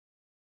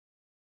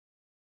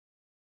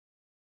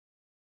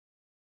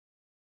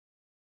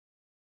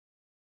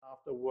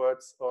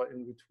afterwards or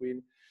in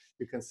between,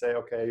 you can say,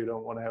 okay, you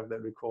don't want to have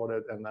that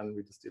recorded, and then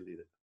we just delete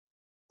it.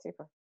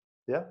 Super.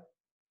 Yeah?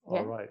 Yeah.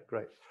 All right,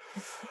 great.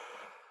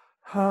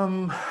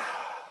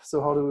 So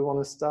how do we want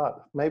to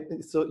start?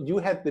 Maybe, so you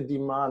had the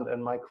demand,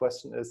 and my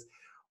question is,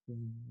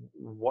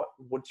 what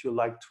would you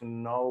like to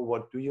know?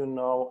 What do you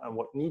know? And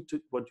what do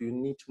you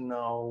need to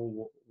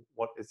know?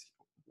 What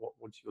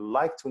would you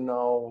like to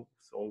know?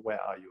 So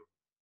where are you?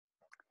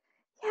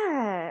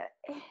 Yeah.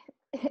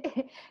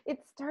 It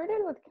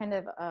started with kind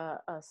of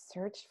a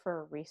search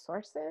for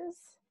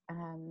resources,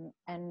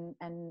 and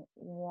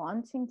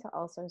wanting to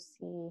also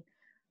see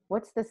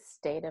what's the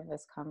state of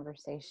this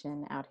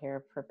conversation out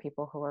here for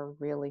people who are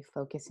really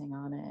focusing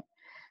on it.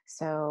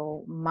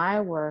 So my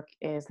work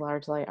is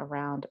largely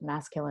around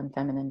masculine,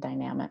 feminine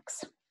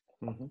dynamics,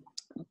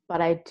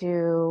 but I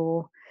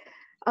do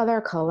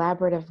other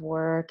collaborative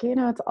work.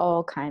 It's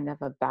all kind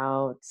of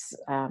about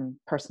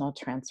personal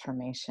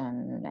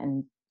transformation,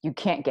 and you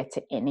can't get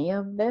to any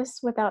of this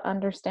without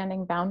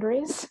understanding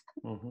boundaries.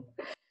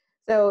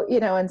 So,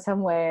 in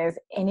some ways,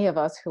 any of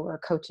us who are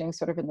coaching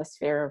sort of in the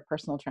sphere of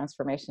personal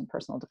transformation,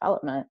 personal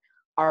development,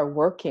 are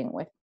working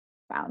with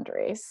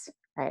boundaries,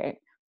 right?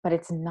 But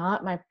it's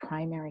not my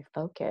primary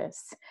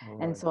focus.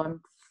 Right. And so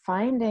I'm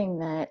finding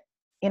that,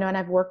 and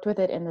I've worked with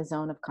it in the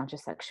zone of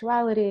conscious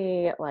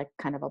sexuality, like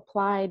kind of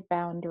applied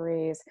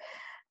boundaries.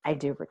 I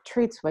do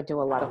retreats, I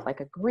do a lot of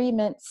like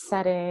agreement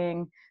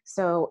setting.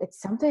 So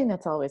it's something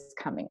that's always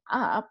coming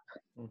up.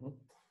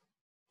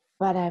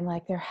 But I'm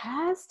like, there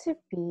has to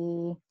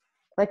be,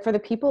 like, for the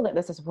people that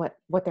this is what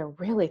they're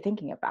really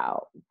thinking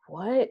about,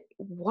 what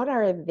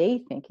are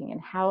they thinking, and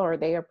how are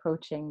they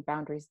approaching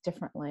boundaries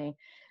differently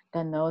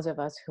than those of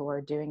us who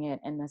are doing it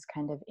in this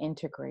kind of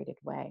integrated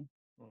way?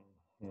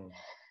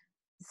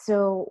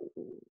 So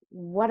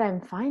what I'm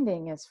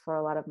finding is, for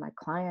a lot of my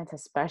clients,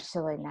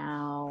 especially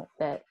now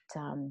that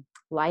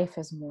life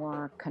is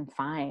more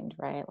confined,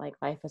 right? Like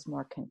life is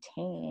more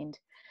contained.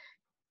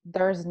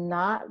 There's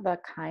not the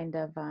kind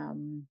of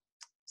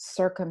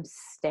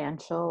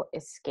circumstantial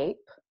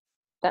escape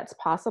that's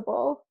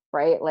possible,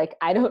 right? Like,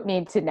 I don't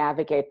need to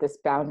navigate this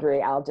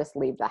boundary. I'll just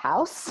leave the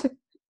house,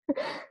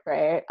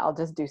 right? I'll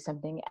just do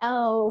something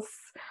else,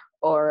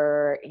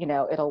 or,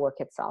 it'll work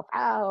itself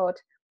out.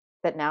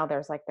 That now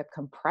there's like the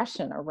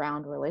compression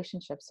around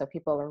relationships. So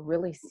people are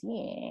really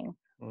seeing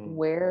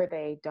where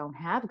they don't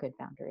have good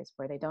boundaries,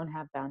 where they don't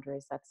have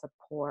boundaries that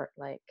support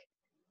like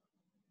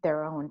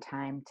their own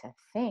time to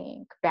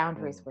think,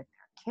 boundaries with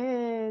their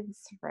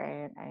kids,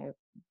 right? I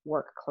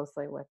work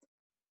closely with,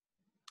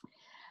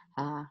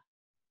 I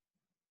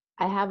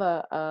have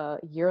a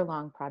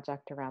year-long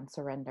project around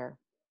surrender,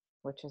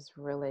 which is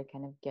really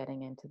kind of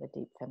getting into the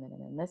deep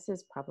feminine. And this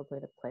is probably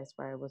the place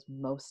where I was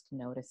most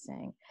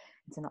noticing.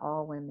 It's an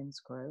all women's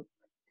group.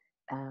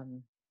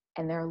 And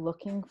they're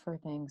looking for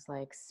things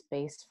like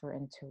space for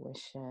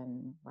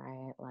intuition,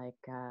 right? Like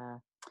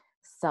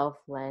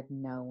self-led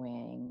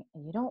knowing.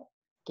 And you don't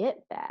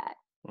get that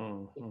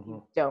if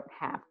you don't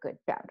have good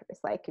boundaries.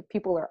 Like,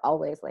 people are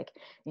always like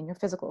in your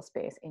physical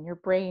space, in your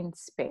brain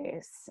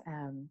space.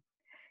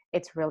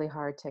 It's really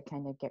hard to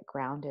kind of get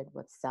grounded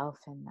with self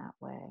in that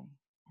way.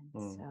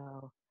 And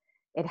so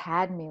it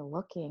had me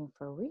looking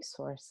for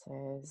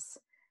resources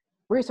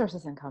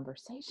and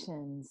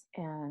conversations.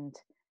 And,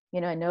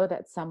 I know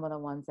that some of the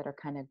ones that are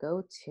kind of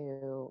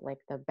go-to, like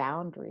the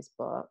boundaries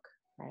book,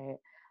 right?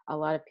 A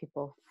lot of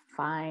people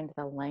find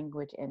the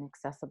language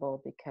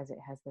inaccessible because it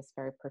has this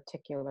very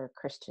particular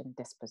Christian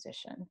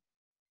disposition,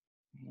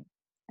 right?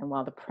 And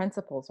while the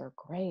principles are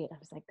great, I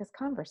was like, this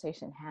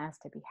conversation has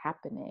to be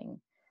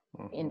happening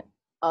in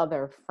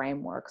other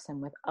frameworks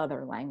and with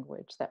other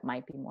language that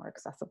might be more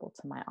accessible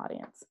to my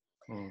audience.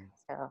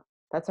 So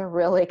that's a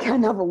really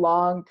kind of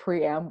long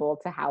preamble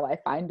to how I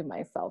find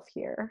myself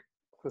here.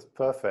 That's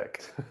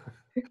perfect.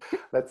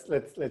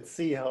 let's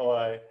see how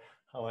I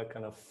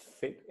kind of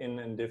fit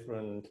in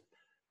different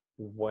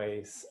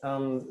ways.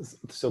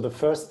 So the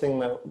first thing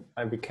that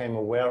I became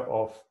aware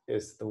of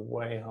is the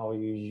way how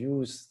you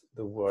use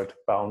the word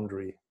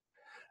boundary.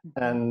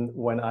 And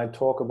when I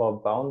talk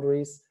about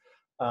boundaries,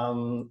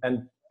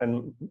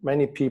 and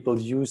many people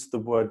use the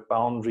word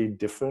boundary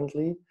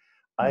differently,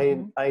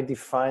 I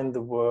define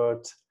the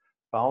word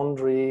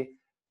boundary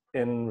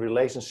in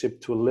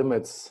relationship to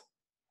limits.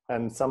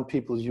 And some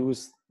people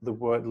use the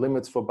word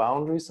limits for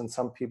boundaries, and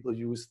some people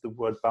use the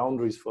word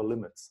boundaries for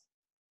limits.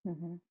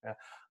 Yeah.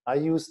 I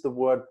use the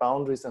word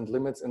boundaries and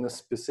limits in a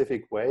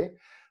specific way.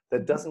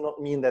 That does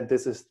not mean that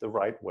this is the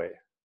right way.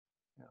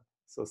 Yeah.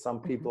 So some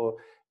people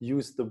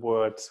use the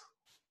word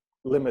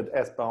limit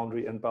as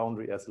boundary and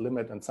boundary as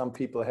limit, and some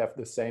people have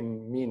the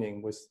same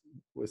meaning with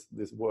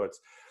these words.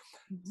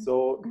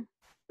 So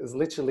it's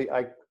literally,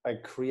 I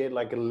create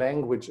like a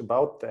language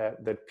about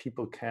that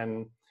people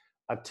can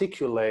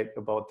articulate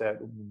about that,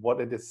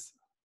 what it is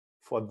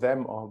for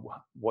them or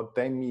what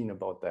they mean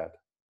about that.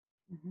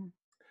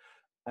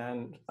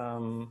 And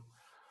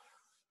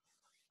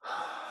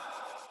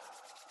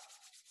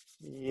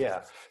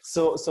yeah,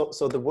 so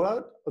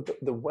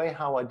the way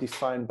how I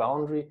define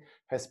boundary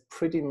has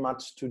pretty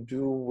much to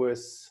do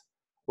with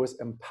with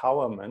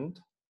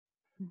empowerment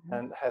Mm-hmm.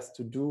 and has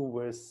to do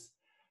with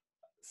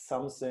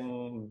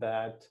something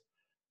that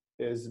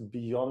is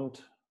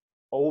beyond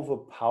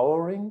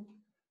overpowering,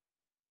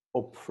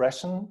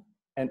 oppression,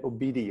 and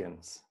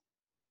obedience.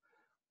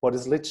 What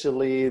is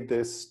literally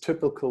this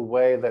typical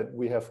way that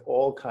we have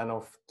all kind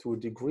of, to a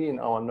degree in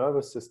our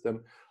nervous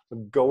system,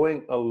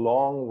 going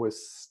along with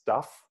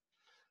stuff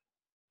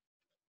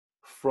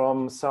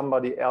from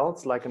somebody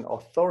else, like an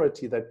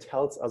authority that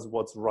tells us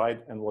what's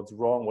right and what's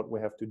wrong, what we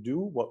have to do,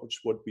 what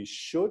we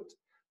should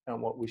and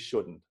what we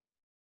shouldn't.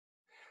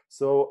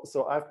 So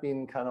I've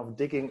been kind of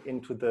digging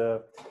into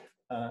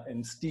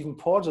in Stephen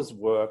Porges'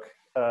 work,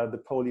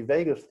 the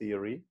polyvagal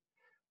theory,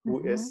 who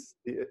Mm-hmm. is,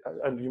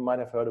 and you might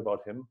have heard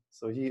about him.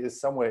 So he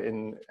is somewhere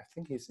I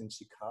think he's in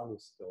Chicago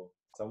still,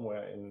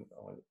 somewhere in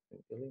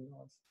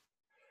Illinois.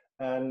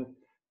 And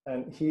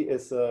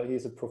he's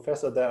a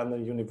professor there at the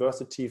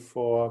University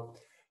for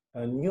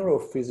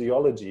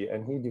neurophysiology,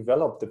 and he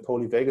developed the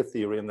polyvagal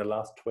theory in the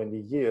last 20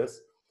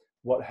 years,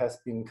 what has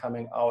been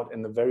coming out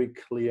in a very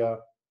clear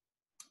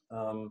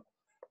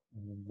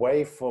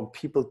way for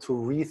people to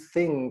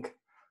rethink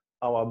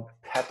our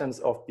patterns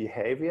of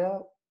behavior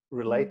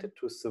related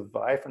to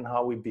survive and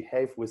how we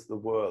behave with the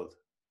world.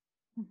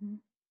 Mm-hmm.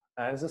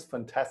 And this is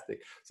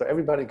fantastic. So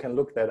everybody can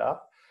look that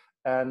up.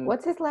 And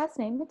what's his last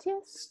name,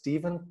 Matthias?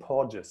 Stephen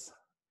Porges,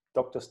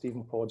 Dr.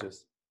 Stephen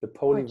Porges, the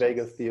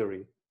polyvagal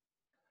theory.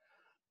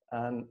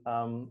 And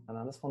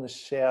I just want to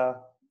share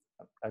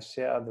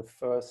the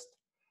first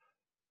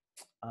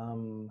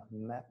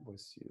map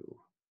with you.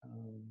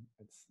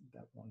 It's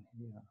that one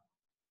here.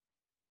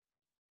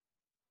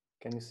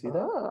 Can you see that?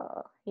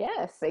 Oh,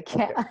 yes, I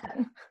can.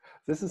 Okay.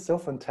 This is so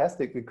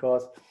fantastic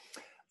because,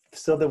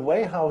 so the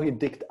way how he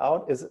digged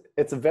out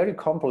it's a very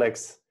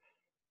complex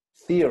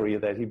theory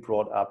that he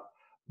brought up,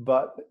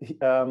 but he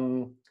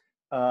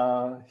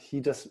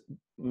just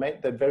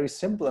made that very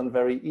simple and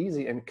very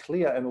easy and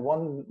clear. And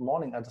one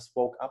morning I just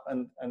woke up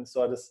and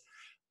so I just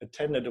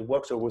attended a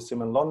workshop with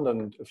him in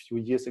London a few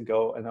years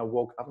ago, and I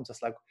woke up and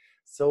just like,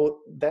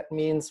 so that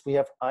means we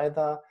have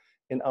either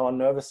in our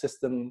nervous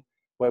system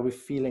where we're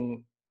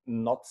feeling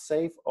not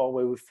safe or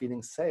where we're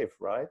feeling safe,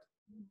 right?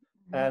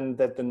 Mm-hmm. And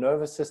that the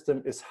nervous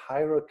system is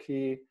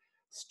hierarchy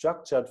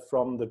structured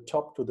from the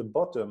top to the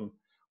bottom,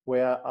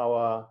 where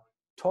our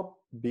top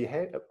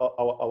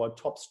our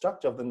top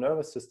structure of the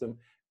nervous system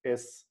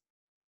is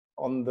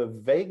on the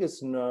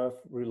vagus nerve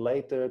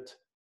related,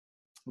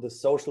 the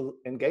social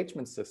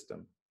engagement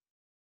system.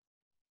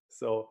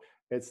 So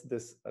it's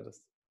this, can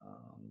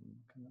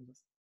I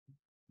just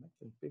make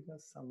it bigger?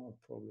 Somehow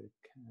probably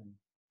can.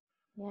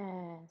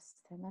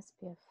 Yes, there must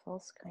be a full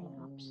screen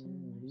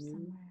option there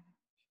somewhere.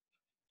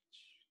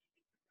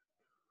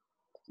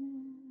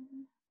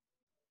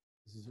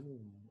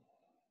 Zoom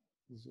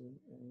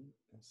in.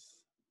 Yes.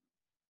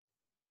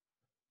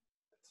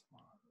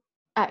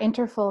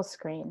 Enter full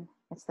screen.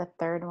 It's the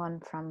third one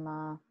from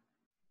the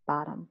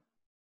bottom.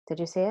 Did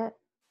you see it?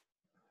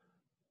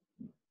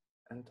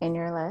 In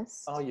your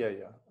list? Oh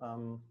yeah.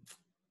 Then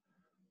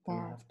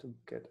I have to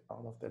get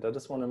out of that. I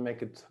just want to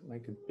make it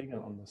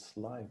bigger on the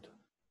slide.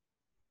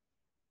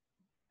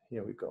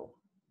 Here we go.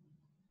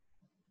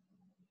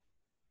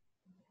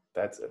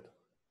 That's it.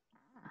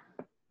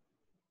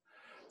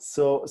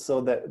 So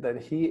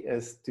that he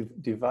is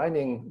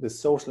dividing the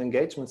social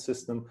engagement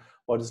system,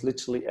 what is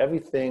literally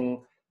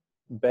everything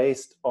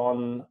based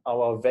on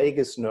our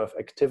vagus nerve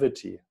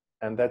activity,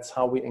 and that's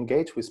how we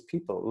engage with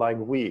people. Like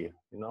we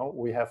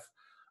have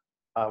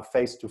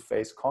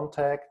face-to-face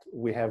contact,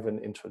 we have an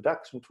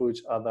introduction to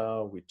each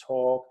other, we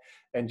talk,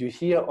 and you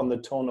hear on the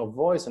tone of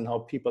voice and how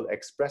people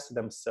express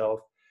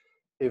themselves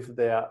if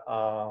they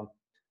are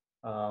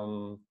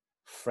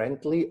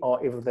friendly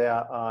or if they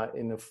are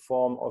in a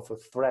form of a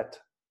threat.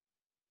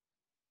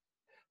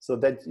 So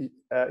that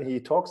he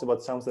talks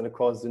about something that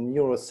calls the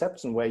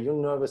neuroception, where your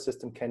nervous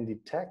system can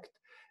detect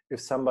if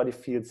somebody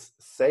feels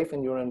safe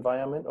in your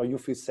environment, or you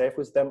feel safe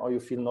with them, or you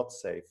feel not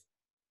safe.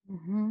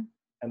 Mm-hmm.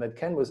 And that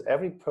can with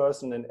every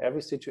person in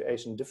every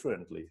situation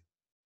differently.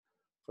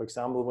 For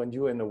example, when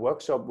you're in a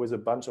workshop with a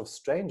bunch of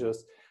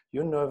strangers,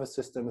 your nervous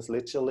system is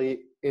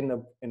literally in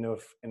a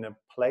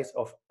place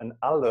of an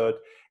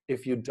alert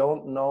if you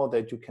don't know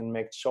that you can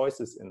make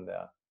choices in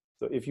there.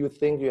 So if you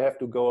think you have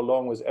to go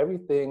along with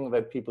everything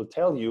that people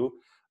tell you,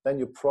 then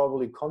you're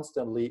probably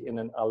constantly in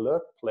an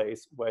alert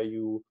place where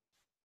you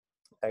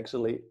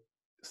actually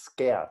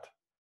scared.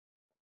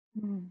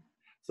 Mm.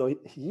 So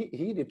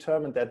he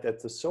determined that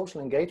the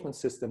social engagement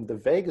system, the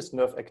vagus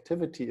nerve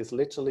activity, is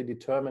literally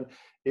determined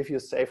if you're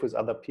safe with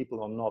other people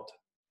or not.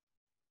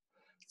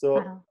 So,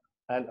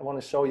 and I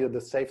want to show you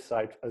the safe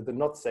side, the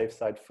not safe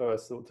side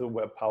first, so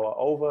where power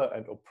over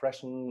and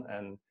oppression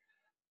and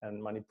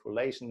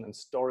manipulation and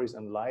stories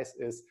and lies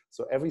is.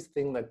 So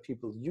everything that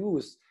people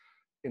use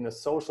in a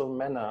social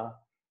manner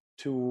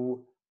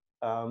to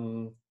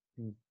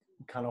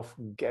kind of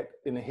get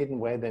in a hidden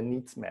way their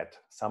needs met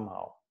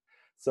somehow.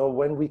 So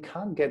when we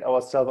can't get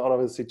ourselves out of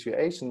a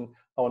situation,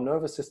 our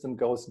nervous system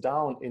goes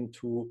down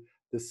into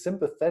the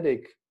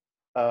sympathetic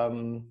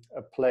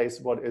a place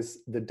what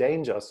is the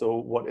danger, so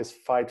what is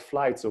fight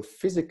flight, so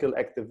physical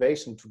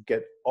activation to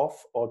get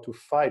off or to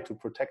fight to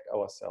protect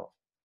ourselves.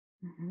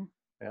 Mm-hmm.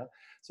 Yeah,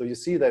 so you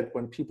see that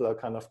when people are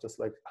kind of just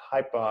like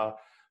hyper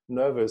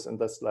nervous and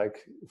just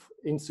like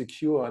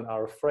insecure and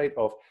are afraid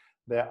of,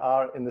 they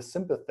are in the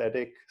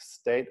sympathetic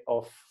state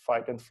of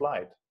fight and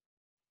flight,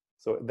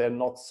 so they're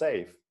not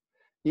safe.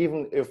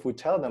 Even if we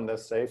tell them they're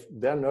safe,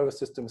 their nervous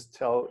systems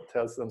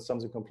tells them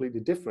something completely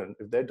different.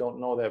 If they don't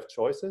know they have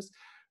choices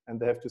and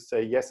they have to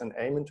say yes and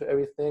amen to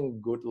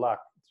everything, good luck.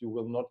 You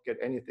will not get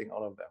anything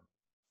out of them.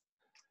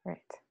 Right.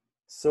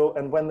 So,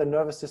 and when the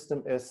nervous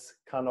system is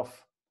kind of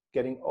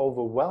getting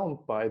overwhelmed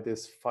by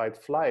this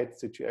fight-flight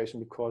situation,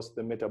 because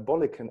the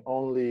metabolic can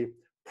only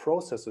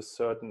process a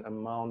certain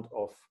amount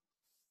of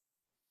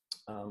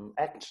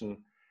action,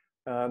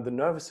 the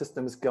nervous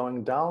system is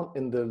going down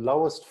in the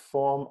lowest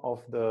form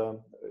of the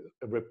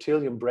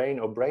reptilian brain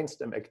or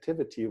brainstem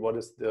activity, what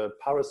is the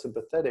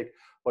parasympathetic,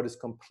 what is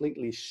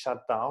completely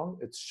shut down.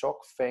 It's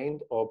shock,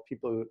 faint, or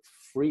people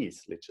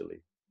freeze,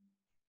 literally.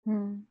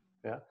 Mm.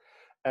 Yeah,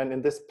 and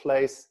in this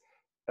place,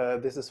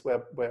 this is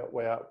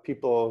where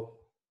people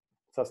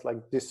just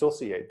like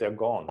dissociate, they're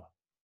gone.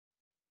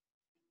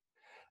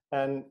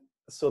 And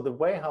so the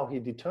way how he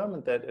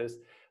determined that is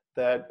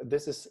that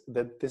this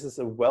is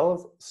a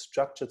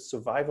well-structured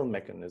survival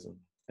mechanism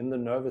in the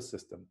nervous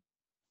system.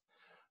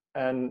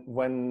 And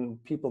when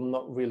people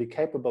not really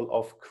capable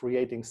of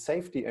creating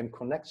safety and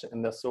connection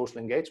in their social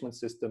engagement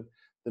system,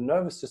 the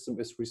nervous system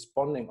is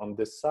responding on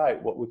this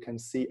side, what we can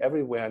see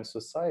everywhere in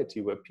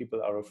society, where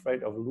people are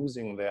afraid of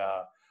losing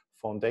their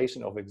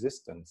foundation of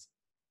existence.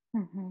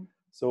 Mm-hmm.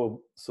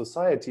 So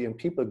society and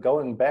people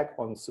going back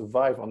on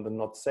survive on the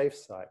not safe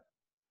side.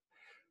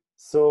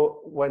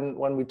 So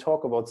when we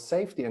talk about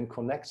safety and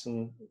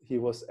connection, he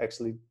was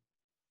actually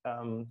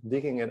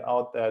digging it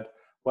out that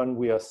when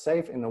we are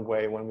safe in a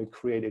way, when we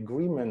create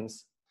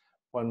agreements,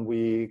 when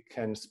we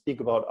can speak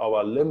about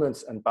our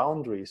limits and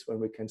boundaries, when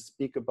we can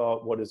speak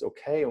about what is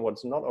okay and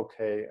what's not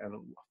okay and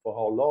for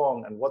how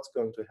long and what's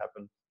going to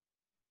happen,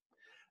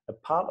 a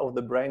part of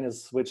the brain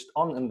is switched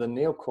on in the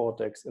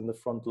neocortex, in the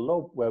frontal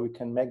lobe, where we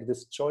can make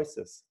these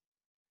choices.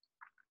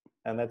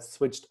 And that's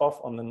switched off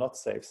on the not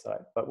safe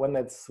side. But when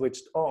that's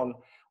switched on,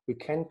 we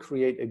can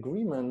create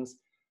agreements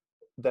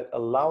that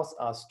allows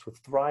us to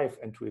thrive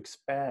and to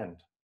expand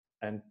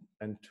and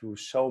to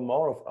show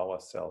more of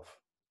ourselves.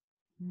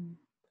 Mm.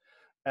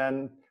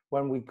 And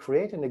when we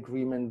create an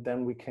agreement,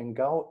 then we can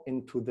go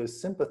into the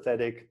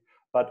sympathetic,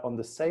 but on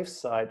the safe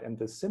side. And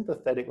the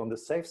sympathetic on the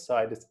safe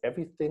side is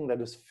everything that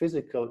is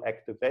physical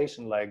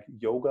activation, like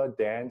yoga,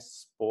 dance,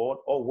 sport,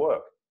 or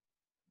work,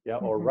 yeah,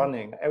 or Mm-hmm.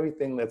 running,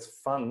 everything that's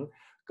fun,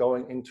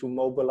 going into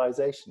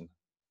mobilization.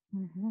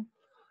 Mm-hmm.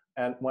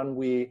 And when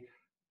we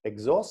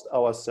exhaust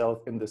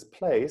ourselves in this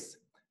place,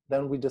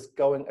 then we just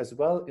going as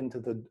well into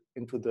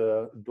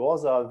the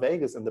dorsal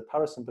vagus and the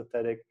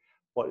parasympathetic,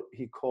 what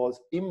he calls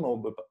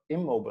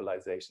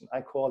immobilization. I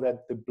call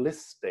that the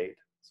bliss state.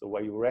 So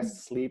where you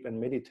rest, sleep, and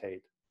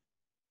meditate.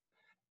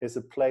 Is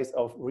a place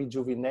of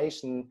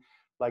rejuvenation,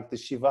 like the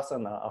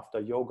Shavasana after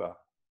yoga.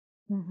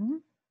 Mm-hmm.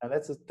 And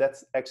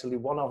that's actually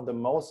one of the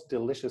most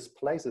delicious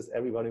places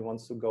everybody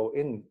wants to go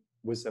in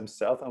with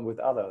themselves and with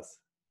others.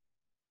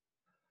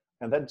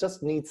 And that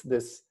just needs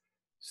this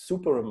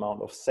super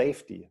amount of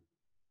safety.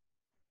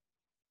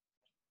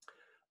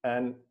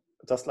 And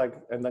just like,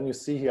 and then you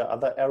see here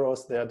other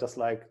arrows, they're just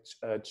like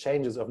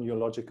changes of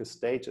neurological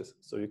stages.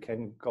 So you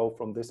can go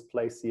from this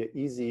place here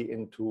easy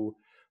into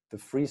the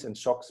freeze and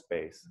shock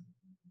space.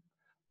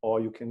 Or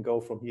you can go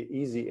from here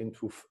easy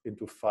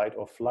into fight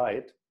or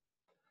flight.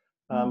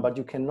 But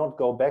you cannot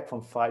go back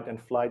from fight and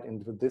flight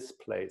into this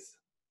place.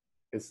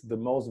 It's the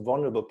most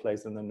vulnerable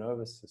place in the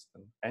nervous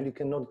system. And you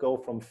cannot go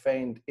from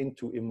faint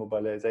into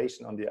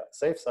immobilization on the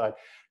safe side.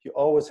 You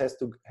always has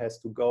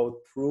to go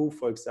through,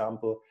 for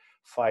example,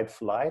 fight,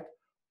 flight,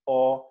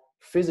 or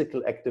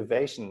physical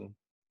activation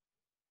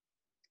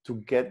to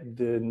get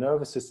the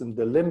nervous system,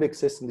 the limbic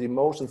system, the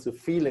emotions, the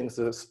feelings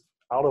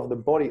out of the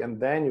body, and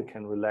then you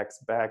can relax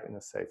back in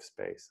a safe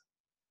space.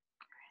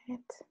 Right.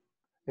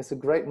 It's a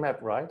great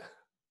map, right?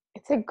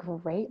 It's a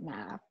great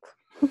map.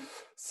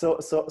 So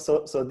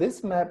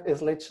this map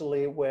is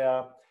literally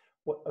where,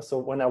 so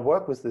when I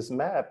work with this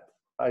map,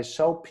 I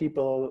show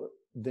people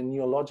the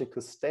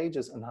neurological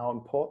stages and how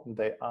important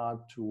they are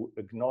to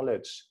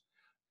acknowledge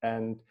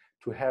and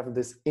to have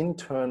this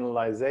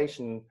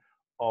internalization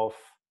of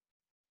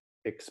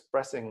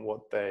expressing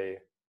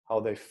how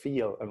they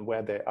feel and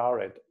where they are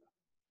at.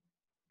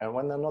 And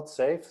when they're not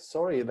safe,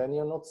 sorry, then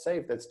you're not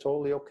safe. That's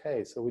totally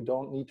okay. So we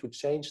don't need to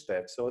change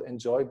that. So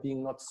enjoy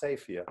being not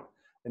safe here.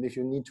 And if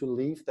you need to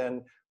leave,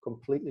 then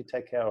completely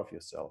take care of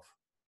yourself.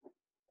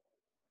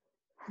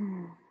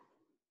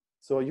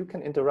 So you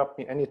can interrupt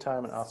me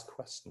anytime and ask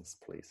questions,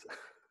 please.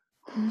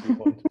 If you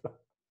want.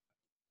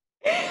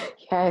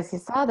 Yes, you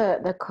saw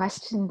the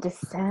question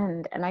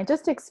descend. And I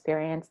just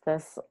experienced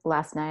this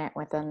last night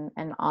with an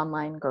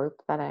online group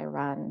that I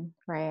run,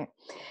 right?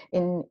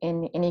 In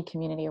any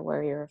community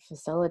where you're a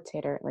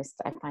facilitator, at least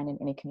I find in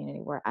any community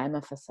where I'm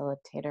a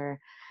facilitator,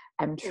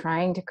 I'm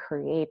trying to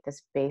create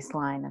this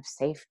baseline of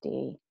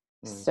safety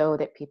Mm, so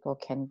that people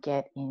can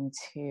get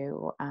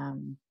into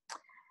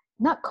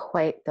not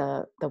quite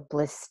the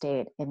bliss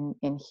state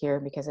in here,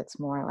 because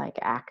it's more like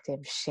active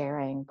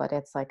sharing, but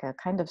it's like a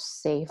kind of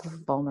safe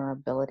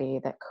vulnerability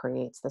that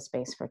creates the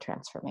space for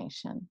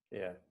transformation.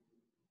 yeah,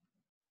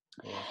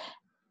 yeah.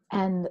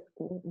 And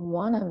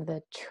one of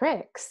the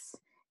tricks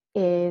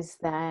is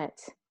that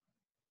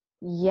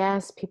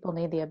yes, people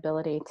need the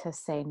ability to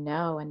say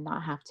no and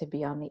not have to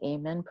be on the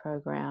amen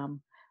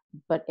program.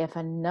 But if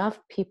enough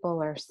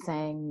people are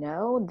saying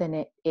no, then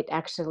it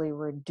actually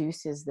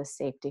reduces the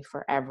safety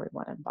for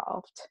everyone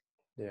involved,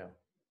 Yeah.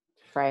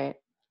 right?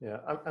 Yeah.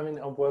 I mean,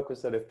 our work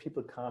is that if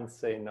people can't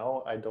say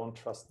no, I don't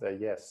trust their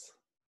yes.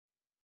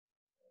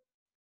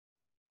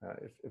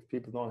 If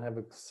people don't have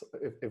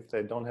if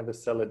they don't have a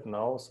solid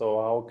no,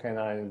 so how can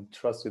I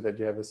trust you that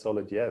you have a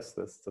solid yes?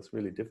 That's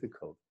really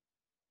difficult.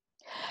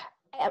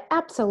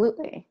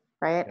 Absolutely,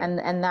 right. Yeah.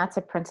 And that's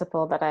a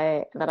principle that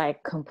I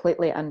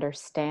completely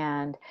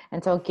understand.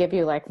 And so I'll give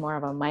you like more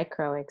of a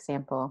micro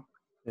example.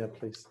 Yeah,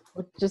 please.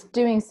 We're just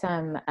doing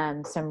some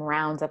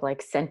rounds of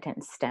like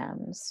sentence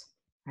stems,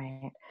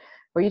 right,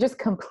 where you just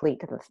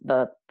complete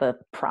the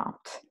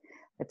prompt.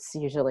 It's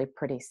usually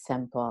pretty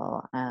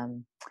simple,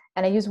 and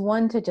I use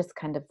one to just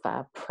kind of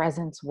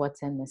presence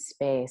what's in the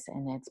space,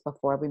 and it's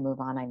before we move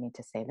on, I need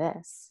to say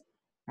this,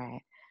 right?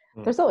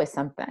 Mm. There's always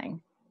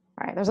something,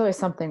 right? There's always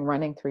something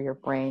running through your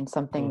brain,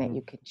 something that Mm-hmm.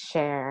 you can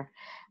share,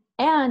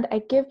 and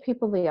I give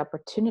people the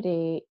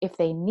opportunity, if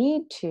they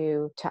need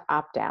to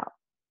opt out,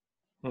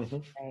 Mm-hmm.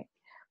 right?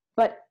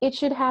 But it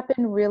should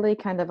happen really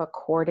kind of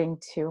according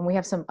to, and we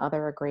have some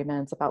other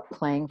agreements about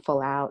playing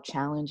full out,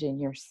 challenging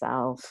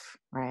yourself,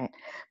 right?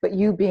 But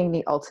you being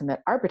the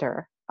ultimate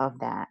arbiter of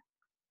that,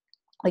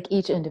 like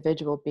each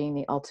individual being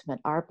the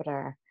ultimate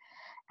arbiter.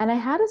 And I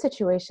had a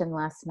situation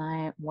last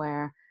night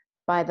where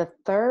by the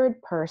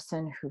third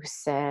person who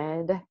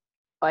said,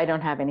 I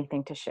don't have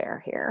anything to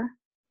share here,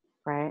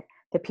 right?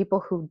 The people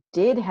who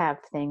did have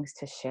things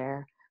to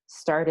share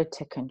started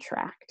to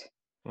contract,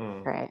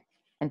 Mm. right?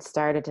 And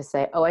started to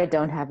say, oh, I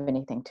don't have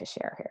anything to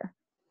share here.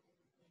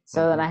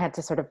 So then Mm-hmm. I had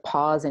to sort of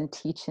pause and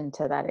teach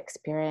into that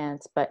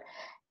experience. But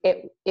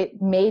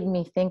it made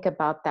me think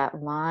about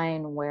that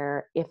line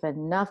where if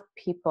enough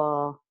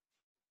people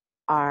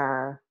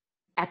are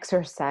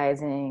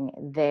exercising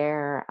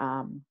their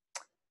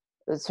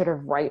sort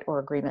of right or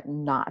agreement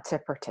not to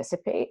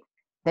participate,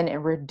 then it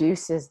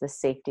reduces the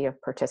safety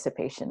of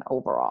participation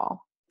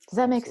overall. Does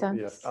that make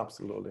Absolutely. Yes. sense?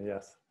 Absolutely.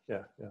 Yes.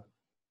 Yeah. Yeah.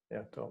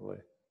 Yeah. Totally.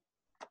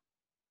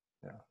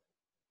 Yeah.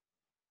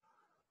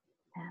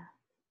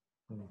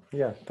 Yeah.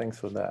 Yeah. Thanks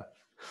for that.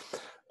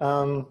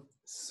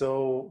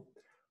 So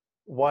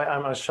why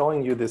I'm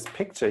showing you this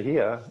picture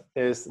here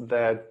is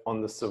that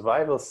on the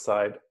survival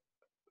side,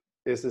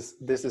 this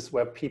is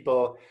where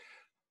people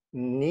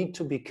need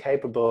to be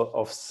capable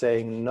of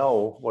saying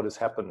no what is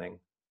happening.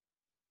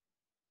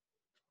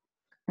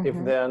 If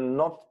Mm-hmm. they're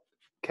not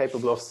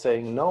capable of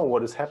saying no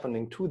what is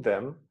happening to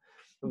them,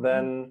 Mm-hmm.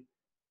 then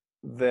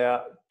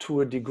they're,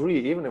 to a degree,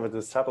 even if it's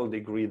a subtle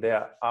degree, they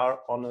are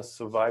on a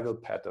survival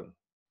pattern.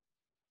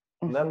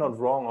 And they're Mm-hmm. not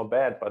wrong or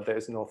bad, but there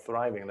is no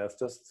thriving. That's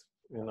just,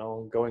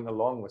 going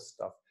along with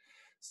stuff.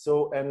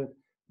 So, and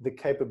the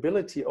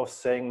capability of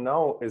saying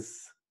no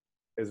is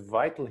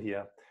vital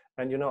here.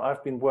 And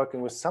I've been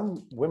working with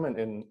some women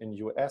in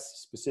US,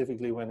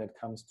 specifically when it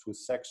comes to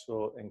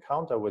sexual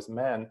encounter with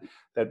men,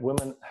 that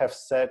women have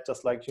said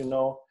just like,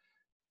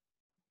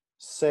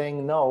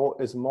 saying no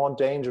is more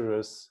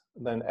dangerous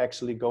than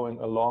actually going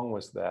along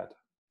with that.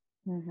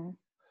 Mm-hmm.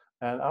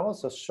 And I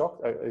was just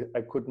shocked.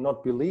 I could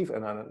not believe,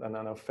 and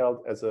I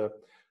felt as a,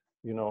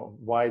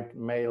 white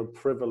male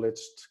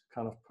privileged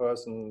kind of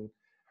person,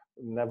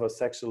 never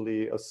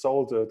sexually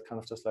assaulted,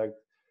 kind of just like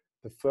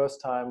the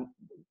first time,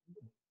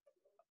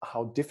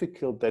 how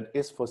difficult that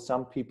is for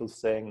some people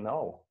saying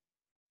no,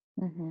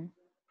 Mm-hmm.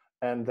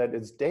 and that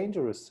it's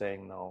dangerous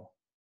saying no,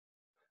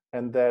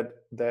 and that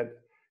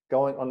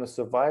going on a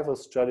survival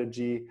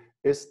strategy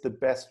is the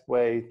best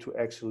way to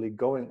actually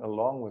going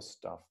along with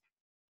stuff.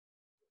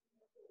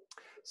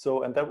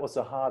 So, and that was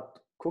a hard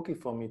cookie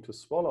for me to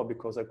swallow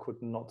because I could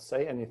not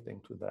say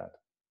anything to that.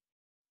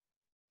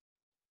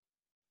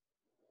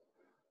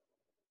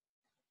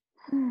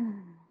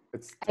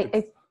 It's I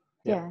yeah,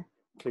 yeah. Go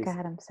please.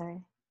 ahead. I'm sorry.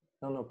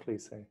 No,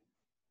 please say.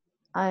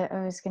 I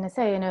was going to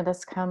say,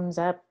 this comes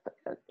up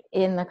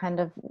in the kind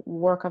of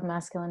work of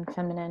masculine,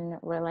 feminine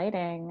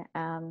relating.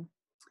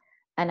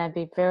 And I'd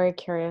be very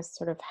curious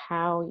sort of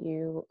how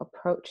you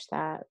approach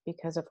that,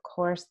 because of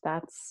course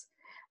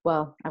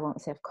well, I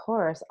won't say of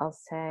course, I'll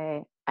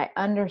say I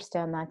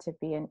understand that to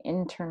be an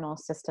internal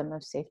system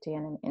of safety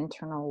and an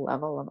internal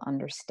level of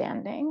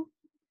understanding,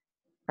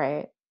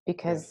 right? Yes.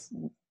 Because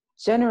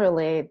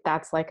generally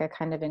that's like a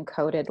kind of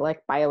encoded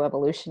like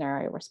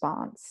bioevolutionary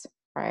response,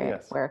 right?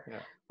 Yes. Where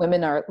Yeah.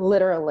 women are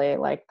literally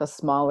like the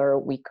smaller,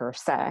 weaker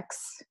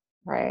sex,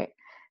 right?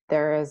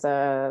 There's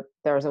a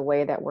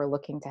way that we're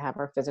looking to have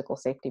our physical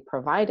safety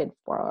provided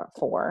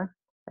for,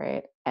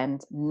 right?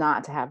 And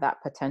not to have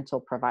that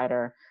potential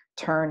provider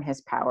turn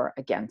his power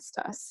against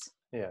us,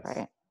 Yes.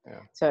 right?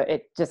 Yeah. So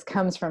it just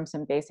comes from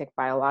some basic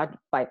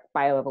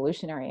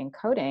bioevolutionary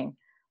encoding,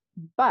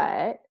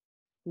 but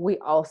we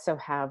also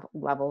have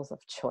levels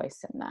of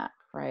choice in that,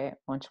 right?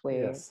 Once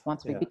we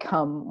Yeah.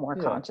 become more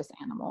Yeah. conscious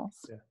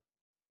animals. Yeah.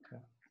 Yeah.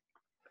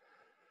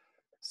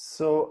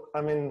 So,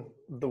 I mean,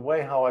 the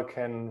way how I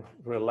can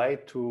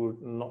relate to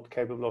not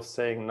capable of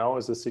saying no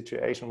is a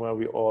situation where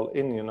we all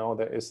in, you know,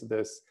 there is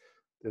this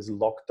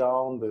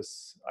lockdown,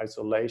 this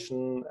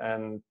isolation,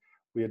 and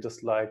we are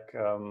just like,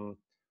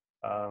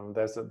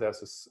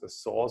 there's a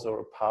source or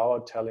a power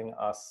telling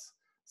us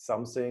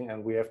something,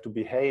 and we have to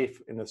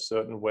behave in a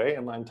certain way.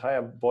 And my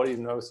entire body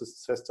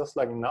says just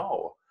like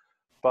no,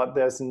 but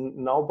there's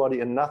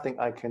nobody and nothing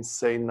I can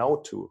say no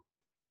to.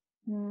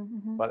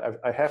 Mm-hmm. But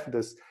I have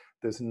this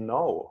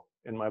no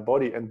in my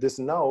body, and this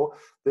no,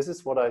 this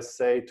is what I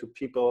say to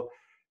people: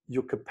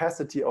 your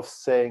capacity of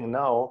saying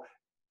no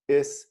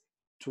is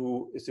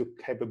your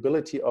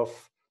capability of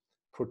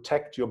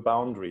protect your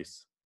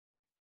boundaries.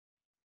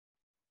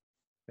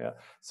 Yeah.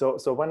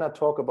 So when I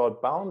talk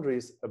about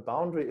boundaries, a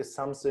boundary is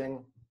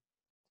something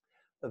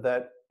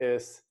that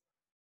is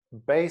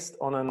based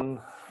on an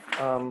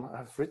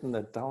I've written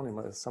that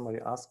down. Somebody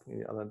asked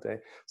me the other day.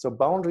 So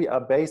boundaries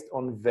are based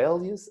on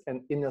values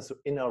and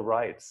inner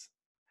rights,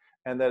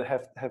 and that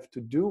have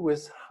to do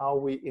with how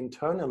we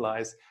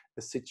internalize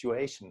a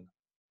situation.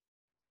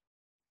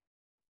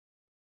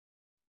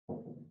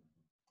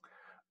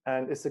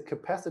 And it's a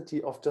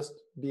capacity of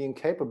just being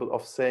capable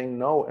of saying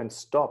no and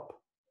stop.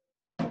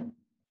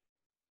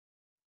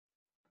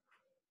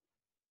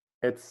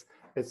 It's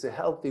a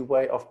healthy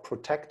way of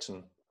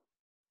protection.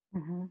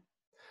 Mm-hmm.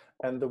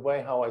 And the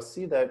way how I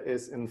see that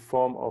is in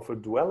form of a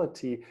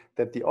duality,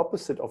 that the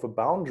opposite of a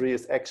boundary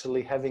is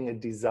actually having a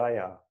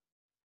desire.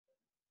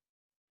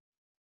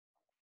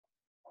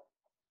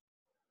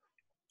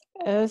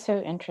 Oh,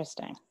 so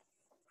interesting.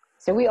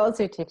 So we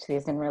also teach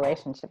these in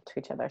relationship to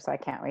each other. So I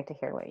can't wait to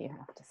hear what you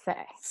have to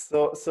say.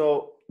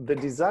 So the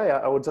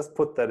desire, I would just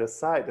put that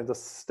aside and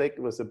just stick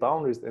with the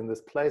boundaries in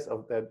this place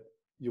of that.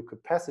 Your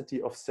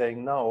capacity of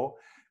saying no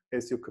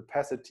is your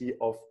capacity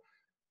of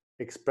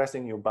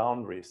expressing your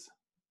boundaries.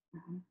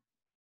 Mm-hmm.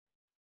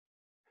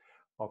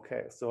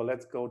 Okay, so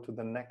let's go to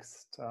the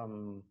next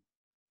one.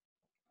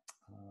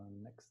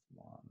 Let's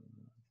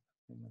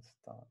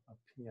start up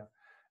here.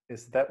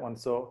 Is that one?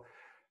 So,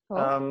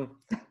 so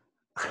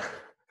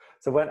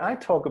when I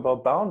talk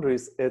about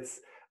boundaries, it's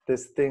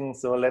this thing.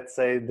 So let's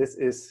say this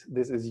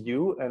is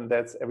you, and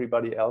that's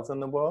everybody else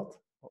in the world.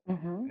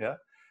 Mm-hmm. Yeah.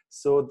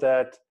 So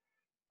that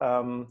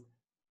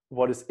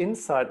what is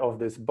inside of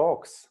this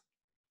box,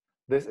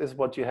 this is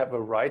what you have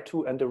a right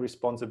to and a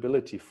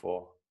responsibility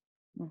for.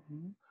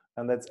 Mm-hmm.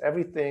 And that's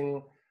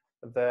everything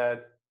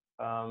that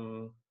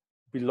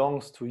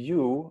belongs to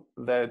you,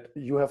 that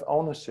you have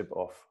ownership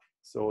of.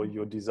 So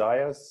your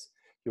desires,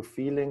 your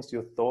feelings,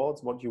 your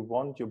thoughts, what you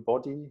want, your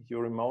body,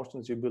 your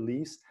emotions, your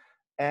beliefs,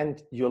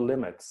 and your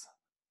limits.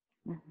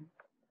 Mm-hmm.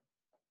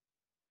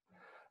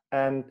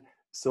 And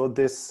so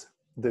this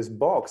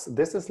box,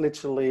 this is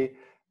literally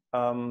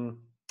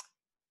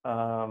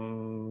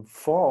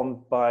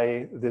formed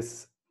by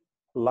this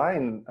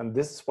line, and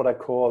this is what I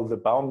call the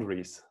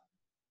boundaries.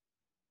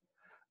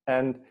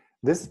 And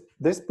this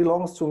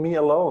belongs to me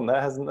alone.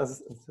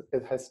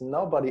 It has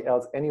nobody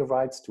else any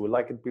rights to,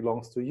 like it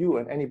belongs to you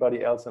and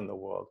anybody else in the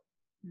world.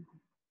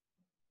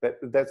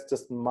 Mm-hmm. That's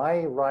just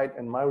my right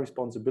and my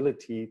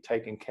responsibility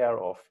taken care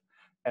of.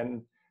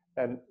 And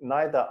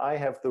neither I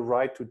have the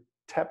right to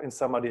tap in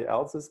somebody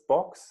else's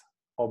box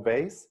or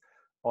base,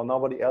 or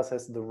nobody else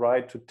has the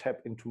right to tap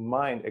into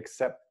mine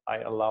except I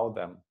allow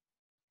them.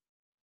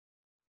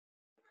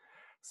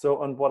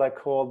 So on what I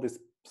call this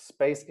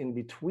space in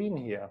between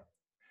here,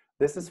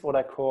 this is what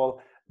I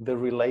call the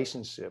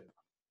relationship.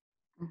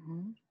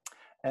 Mm-hmm.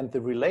 And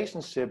the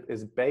relationship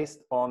is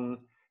based on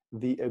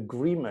the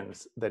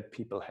agreements that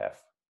people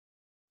have.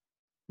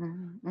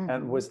 Mm-hmm.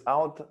 And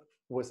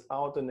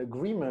without an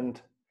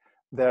agreement,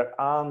 there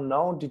are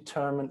no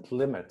determined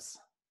limits.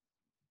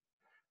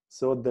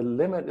 So the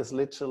limit is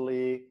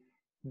literally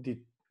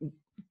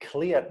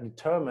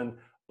determined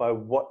by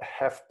what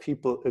have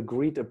people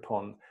agreed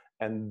upon.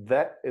 And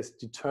that is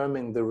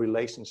determining the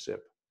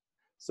relationship.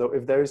 So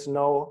if there is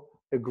no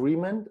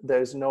agreement,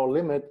 there is no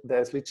limit,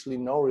 there's literally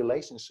no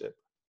relationship.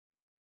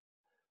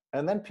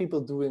 And then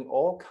people doing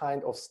all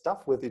kind of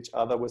stuff with each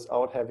other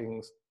without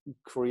having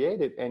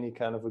created any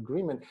kind of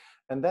agreement.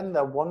 And then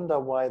they wonder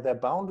why their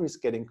boundaries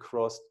getting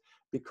crossed,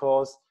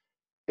 because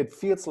it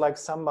feels like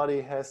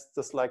somebody has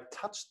just like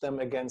touched them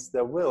against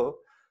their will,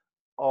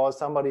 or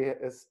somebody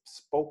has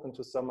spoken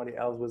to somebody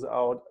else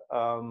without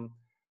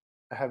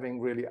having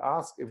really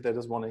asked if they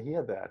just want to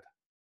hear that.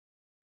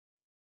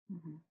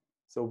 Mm-hmm.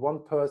 So one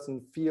person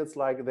feels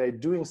like they're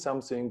doing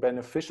something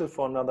beneficial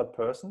for another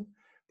person,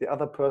 the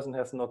other person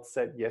has not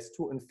said yes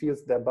to and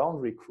feels their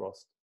boundary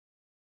crossed.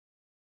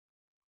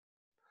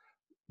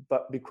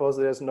 But because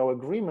there's no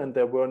agreement,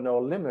 there were no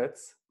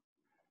limits,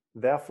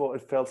 therefore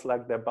it felt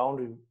like their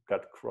boundary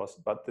got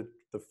crossed. But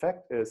the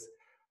fact is,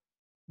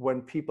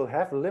 when people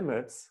have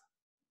limits,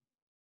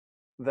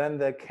 then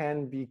they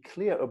can be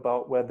clear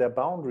about where their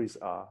boundaries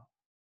are.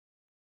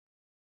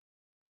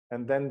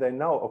 And then they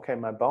know, okay,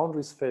 my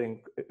boundaries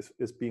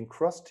is being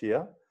crossed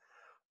here.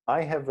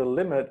 I have a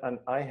limit and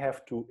I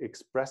have to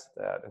express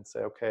that and say,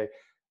 okay,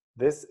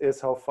 this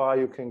is how far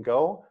you can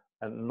go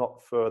and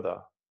not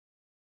further.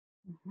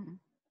 Mm-hmm.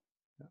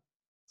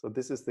 So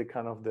this is the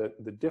kind of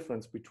the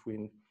difference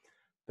between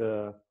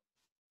the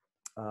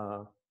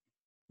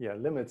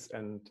limits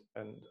and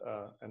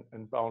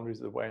boundaries,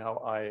 the way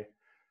how I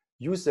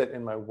use that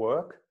in my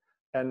work,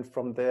 and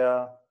from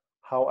there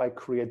how I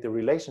create the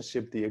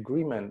relationship, the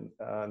agreement.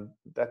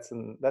 That's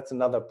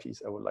another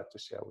piece I would like to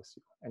share with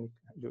you. And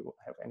do you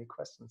have any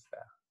questions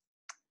there?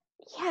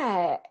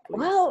 Yeah, Please.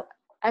 well,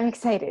 I'm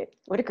excited.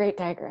 What a great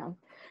diagram.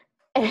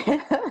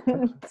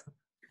 And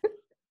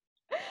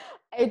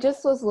I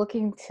just was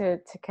looking to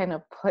kind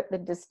of put the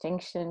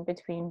distinction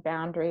between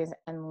boundaries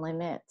and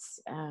limits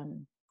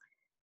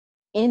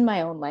in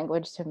my own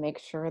language to make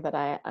sure that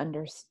I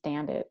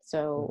understand it.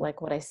 So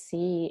like what I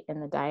see in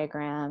the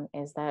diagram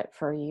is that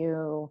for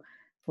you,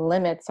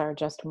 limits are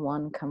just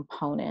one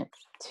component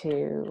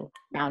to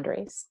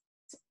boundaries.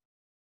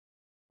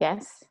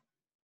 Yes?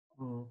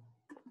 I'm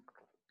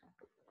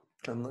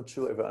not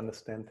sure if I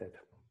understand that.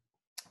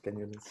 Can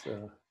you just...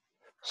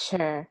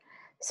 Sure.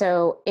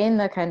 So in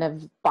the kind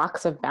of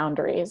box of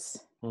boundaries,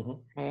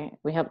 right,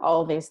 we have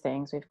all these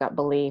things. We've got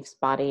beliefs,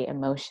 body,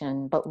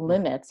 emotion, but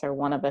limits are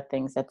one of the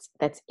things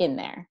that's in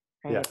there,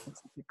 right? Yeah.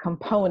 It's a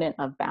component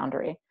of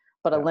boundary,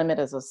 but a limit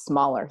is a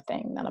smaller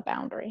thing than a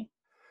boundary.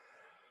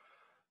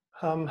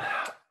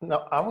 No,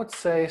 I would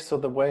say, so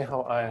the way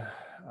how I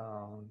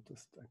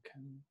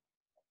can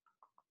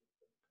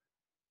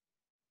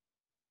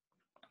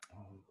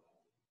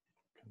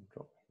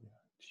go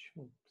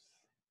here.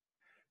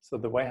 So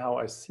the way how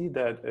I see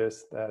that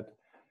is that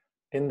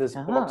in this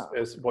box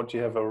is what you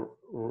have a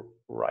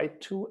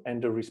right to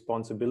and a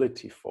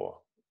responsibility for.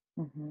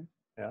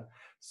 Yeah.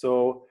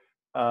 So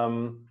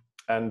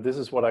and this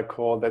is what I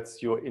call,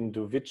 that's your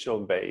individual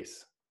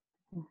base.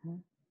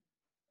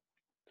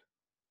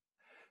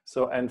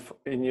 So, and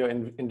in your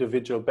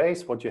individual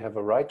base, what you have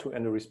a right to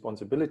and a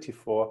responsibility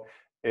for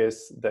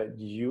is that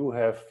you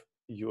have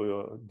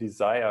your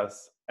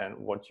desires and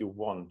what you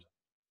want.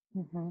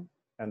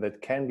 And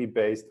that can be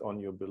based on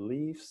your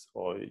beliefs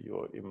or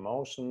your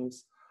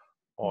emotions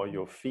or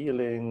your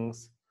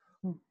feelings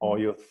or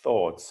your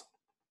thoughts.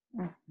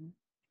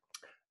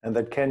 And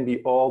that can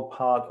be all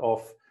part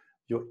of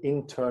your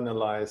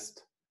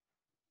internalized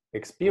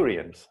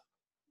experience.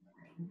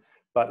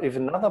 But if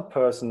another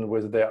person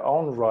with their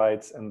own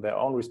rights and their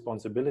own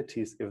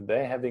responsibilities, if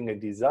they're having a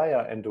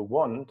desire and a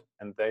want,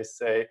 and they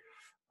say,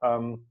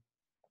 I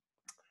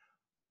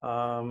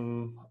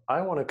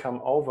want to come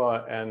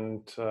over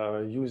and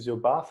use your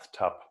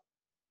bathtub,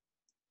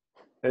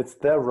 it's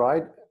their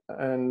right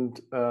and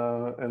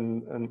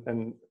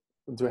to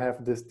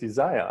have this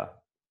desire.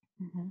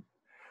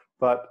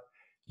 But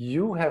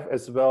you have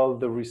as well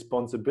the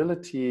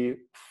responsibility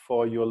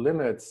for your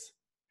limits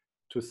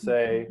to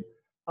say,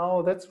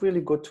 oh, that's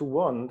really good to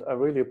want. I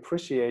really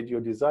appreciate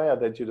your desire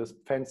that you just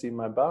fancy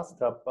my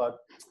bathtub, but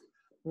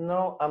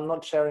no, I'm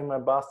not sharing my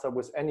bathtub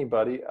with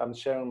anybody. I'm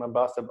sharing my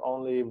bathtub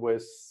only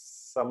with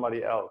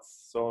somebody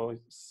else. So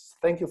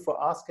thank you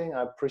for asking.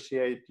 I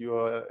appreciate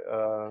your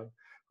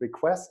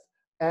request.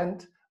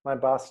 And my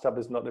bathtub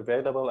is not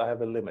available. I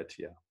have a limit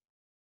here.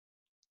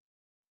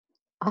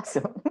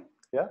 Awesome.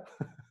 Yeah?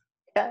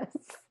 Yes.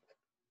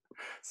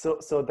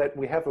 So that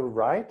we have a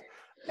right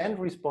and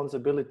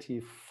responsibility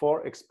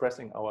for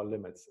expressing our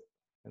limits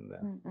in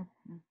there.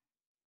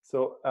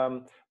 So,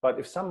 but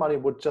if somebody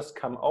would just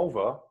come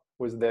over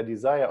with their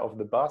desire of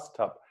the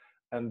bathtub,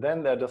 and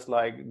then they're just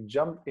like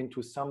jump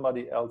into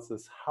somebody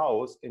else's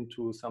house,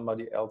 into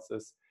somebody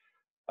else's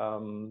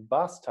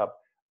bathtub,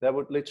 that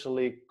would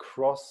literally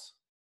cross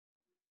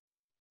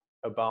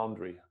a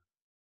boundary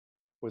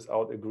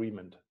without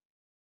agreement.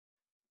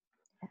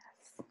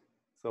 Yes.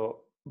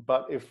 So,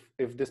 but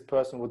if this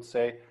person would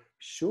say,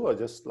 sure,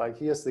 just like,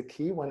 here's the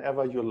key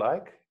whenever you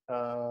like,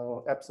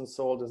 Epsom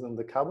salt is in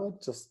the cupboard,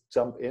 just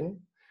jump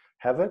in,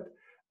 have it,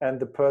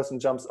 and the person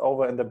jumps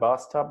over in the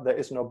bathtub, there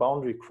is no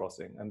boundary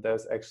crossing, and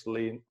there's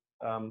actually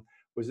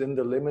within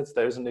the limits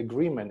there is an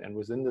agreement, and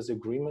within this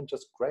agreement,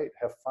 just great,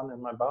 have fun in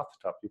my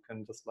bathtub. You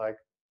can just like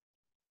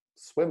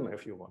swim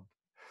if you want.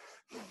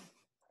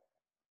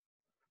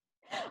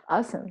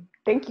 Awesome.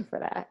 Thank you for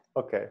that.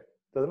 Okay,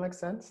 does it make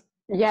sense?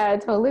 Yeah,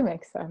 it totally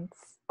makes sense.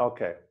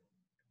 Okay.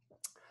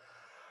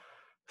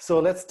 So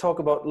let's talk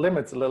about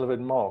limits a little bit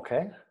more,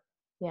 okay?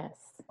 Yes.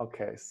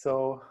 Okay,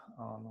 so,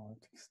 oh no,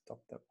 stop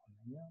that one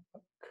here.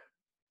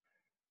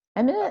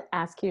 I'm going to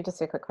ask you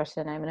just a quick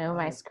question. I know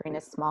my screen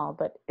is small,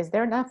 but is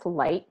there enough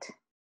light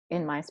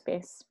in my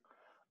space?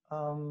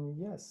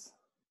 Yes.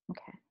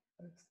 Okay.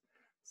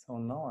 So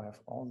now I have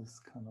all this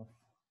kind of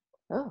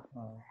Oh,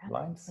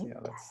 lines here.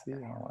 Let's see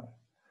how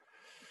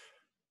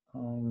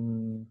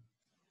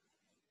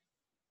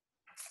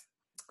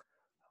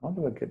how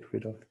do I get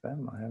rid of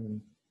them? I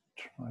haven't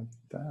tried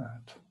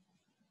that.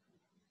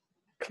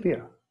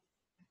 Clear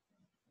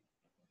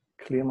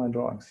my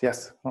drawings.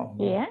 Yes. Oh,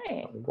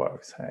 yay. It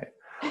works. Hey.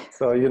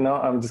 So, you know,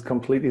 I'm just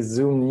completely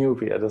Zoom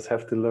newbie. I just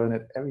have to learn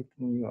it, everything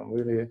new. I'm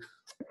really...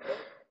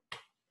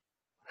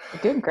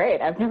 You're doing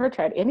great. I've never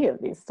tried any of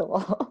these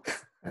tools.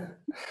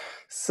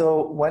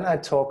 So when I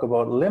talk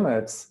about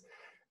limits,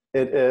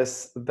 it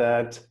is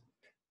that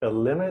a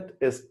limit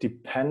is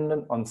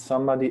dependent on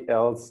somebody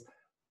else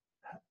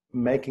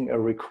making a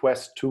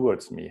request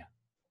towards me.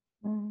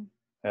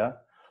 Yeah.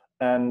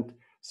 And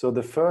so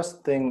the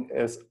first thing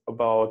is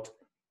about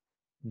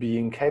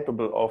being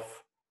capable of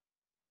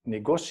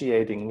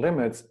negotiating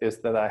limits is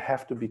that I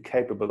have to be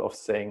capable of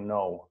saying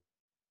no.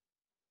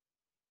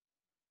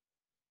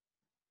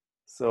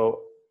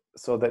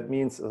 So that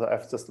means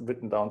I've just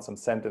written down some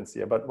sentence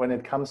here, but when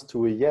it comes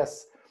to a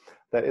yes,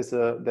 there is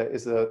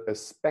a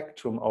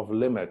spectrum of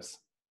limits.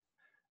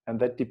 And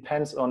that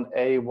depends on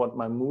what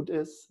my mood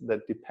is,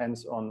 that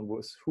depends on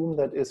with whom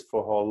that is,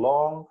 for how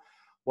long,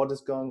 what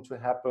is going to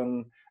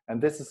happen.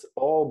 And this is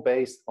all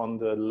based on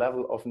the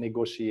level of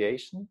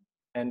negotiation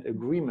and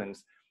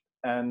agreements.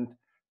 And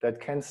that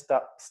can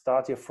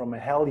start here from a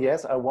hell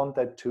yes, I want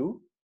that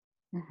too,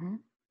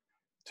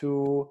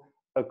 to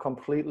a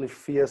completely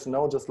fierce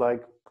no, just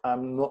like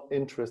I'm not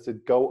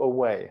interested, go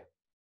away.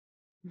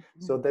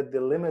 So that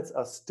the limits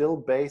are still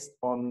based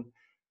on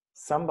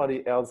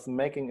somebody else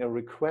making a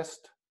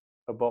request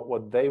about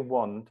what they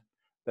want,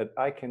 that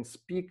I can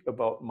speak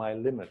about my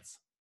limits.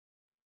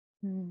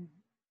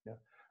 Yeah.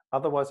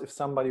 Otherwise, if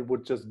somebody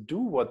would just do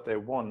what they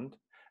want,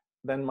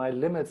 then my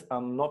limits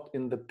are not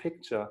in the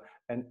picture,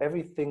 and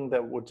everything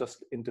that would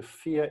just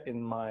interfere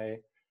in my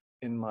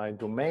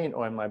domain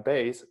or in my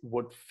base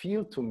would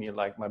feel to me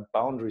like my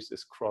boundaries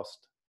is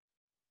crossed.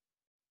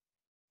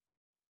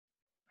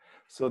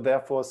 So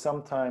therefore,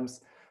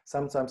 sometimes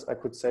I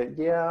could say,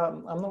 yeah,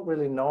 I'm not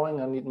really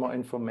knowing, I need more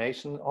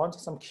information, or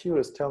just I'm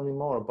curious, tell me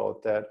more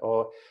about that.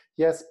 Or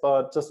yes,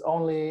 but just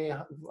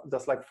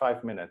like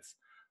 5 minutes.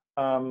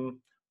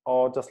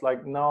 Or just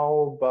like,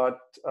 no, but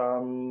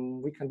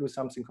we can do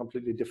something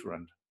completely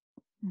different.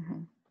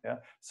 Yeah.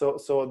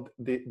 So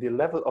the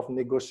level of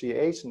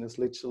negotiation is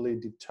literally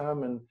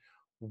determined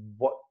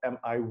what am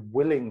I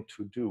willing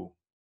to do.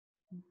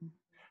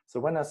 So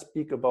when I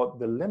speak about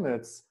the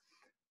limits,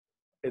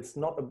 it's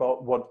not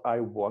about what I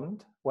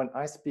want. When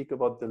I speak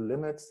about the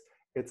limits,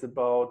 it's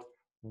about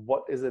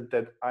what is it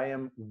that I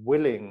am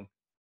willing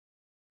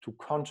to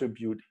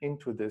contribute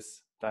into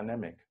this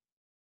dynamic.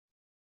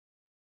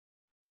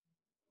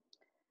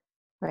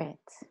 Right.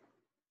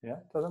 Yeah,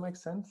 does that make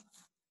sense?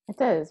 It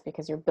does,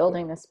 because you're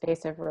building the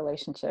space of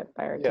relationship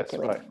by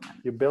articulating. Yes, right.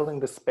 You're building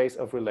the space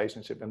of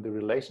relationship, and the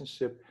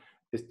relationship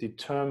is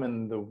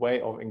determining the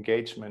way of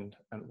engagement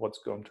and what's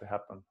going to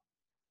happen.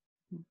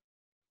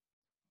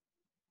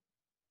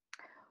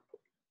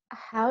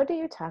 How do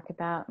you talk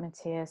about,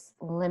 Matthias,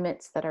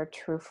 limits that are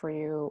true for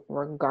you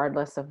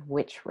regardless of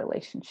which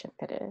relationship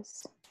it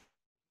is?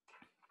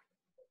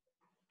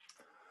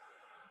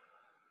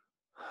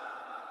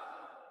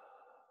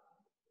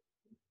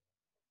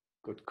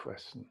 Good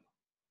question.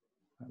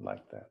 I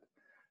like that.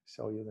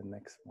 Show you the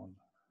next one.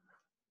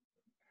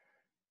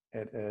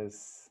 It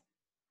is,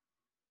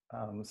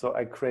 so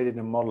I created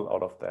a model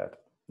out of that.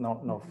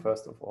 No,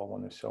 first of all, I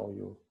want to show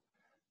you.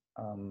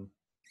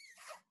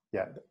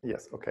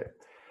 Yes, okay.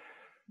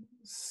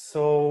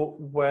 So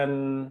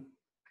when,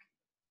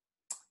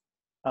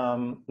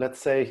 let's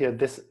say here,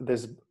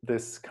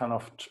 this kind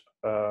of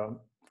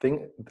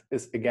thing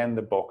is again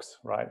the box,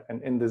 right?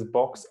 And in this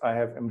box, I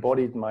have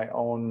embodied my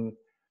own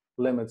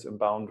limits and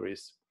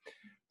boundaries.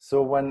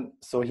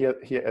 So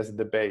here as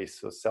the base,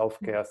 so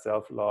self-care,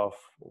 self-love,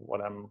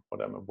 what I'm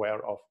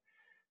aware of.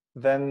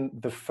 Then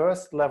the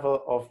first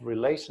level of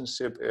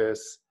relationship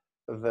is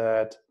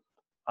that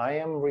I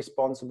am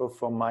responsible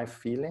for my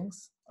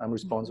feelings. I'm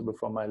responsible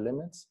for my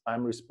limits.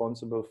 I'm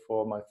responsible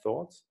for my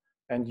thoughts,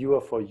 and you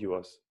are for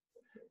yours.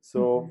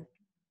 So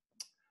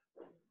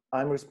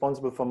I'm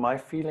responsible for my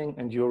feeling,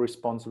 and you're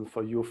responsible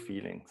for your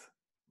feelings.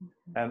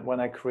 And when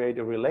I create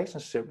a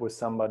relationship with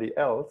somebody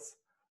else,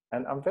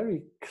 and I'm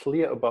very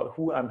clear about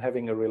who I'm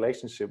having a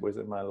relationship with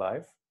in my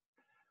life,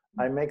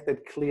 I make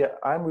that clear.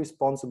 I'm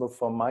responsible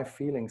for my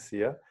feelings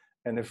here.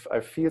 And if I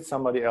feel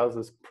somebody else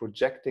is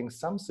projecting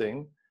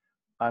something,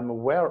 I'm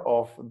aware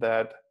of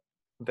that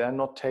they're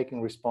not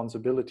taking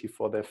responsibility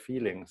for their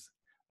feelings.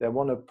 They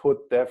want to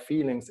put their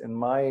feelings in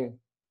my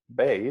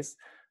base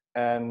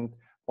and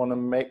want to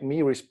make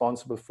me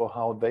responsible for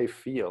how they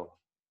feel.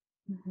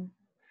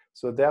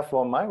 So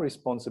therefore, my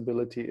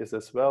responsibility is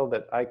as well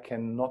that I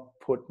cannot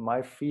put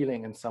my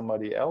feeling in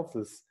somebody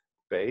else's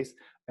base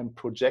and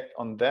project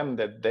on them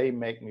that they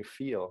make me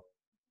feel.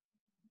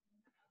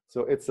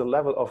 So it's a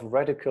level of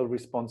radical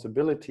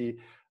responsibility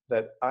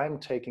that I'm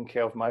taking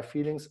care of my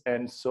feelings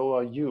and so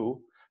are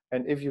you.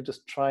 And if you're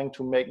just trying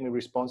to make me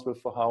responsible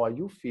for how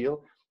you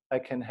feel, I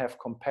can have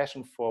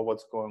compassion for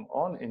what's going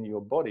on in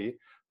your body,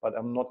 but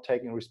I'm not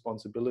taking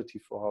responsibility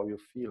for how you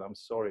feel. I'm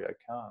sorry, I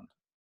can't.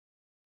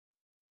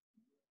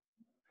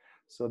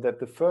 So that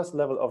the first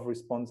level of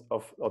response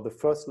of, or the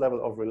first level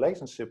of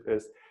relationship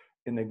is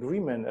in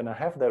agreement, and I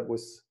have that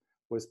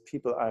with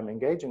people I'm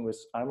engaging with.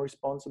 I'm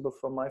responsible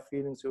for my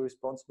feelings, you're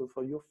responsible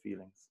for your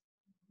feelings.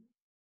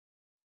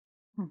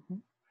 Mm-hmm.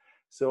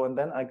 So, and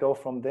then I go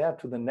from there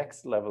to the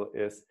next level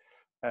is,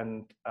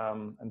 and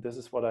this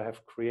is what I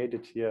have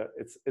created here.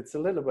 It's a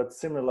little bit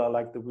similar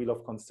like the wheel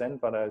of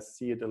consent, but I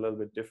see it a little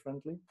bit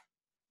differently.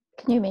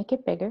 Can you make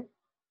it bigger?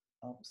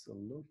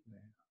 Absolutely.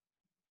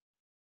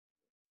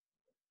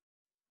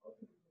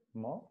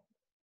 More?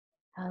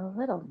 A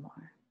little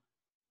more.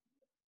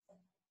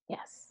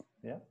 Yes.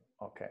 Yeah.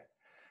 Okay.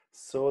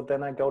 So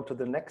then I go to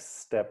the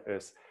next step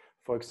is,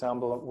 for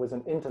example, with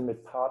an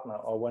intimate partner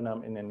or when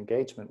I'm in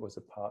engagement with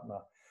a partner,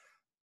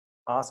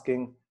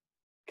 asking,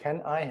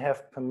 can I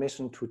have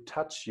permission to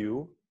touch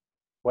you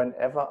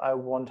whenever I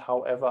want,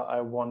 however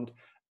I want,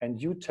 and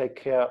you take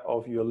care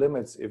of your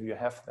limits if you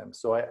have them.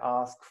 So I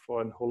ask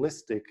for a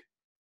holistic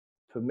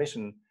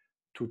permission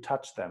to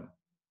touch them.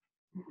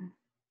 Mm-hmm.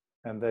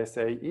 And they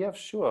say, yeah,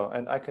 sure,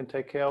 and I can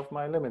take care of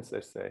my limits,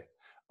 they say.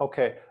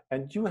 Okay,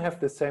 and you have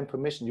the same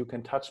permission. You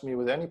can touch me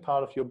with any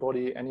part of your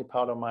body, any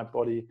part of my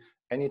body,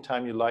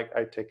 anytime you like.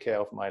 I take care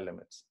of my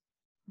limits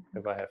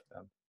if I have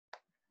them.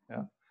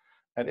 Yeah.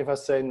 And if I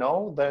say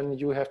no, then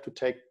you have to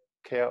take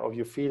care of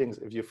your feelings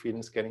if your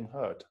feelings getting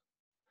hurt.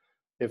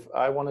 If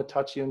I want to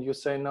touch you and you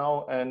say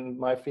no and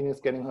my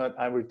feelings getting hurt,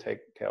 I will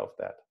take care of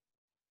that.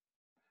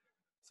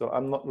 So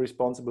I'm not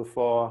responsible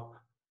for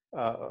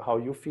how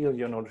you feel,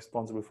 you're not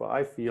responsible for how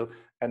I feel,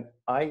 and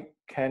I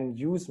can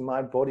use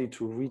my body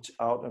to reach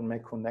out and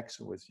make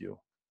connection with you.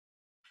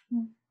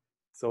 Mm.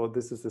 So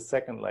this is the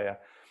second layer.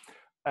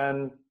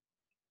 And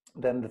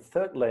then the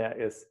third layer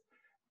is,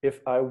 if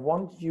I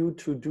want you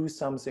to do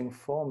something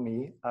for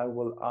me, I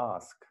will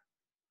ask.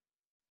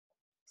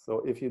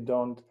 So if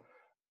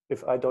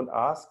I don't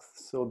ask,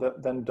 so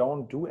then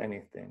don't do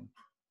anything.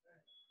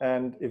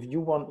 And if you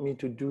want me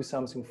to do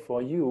something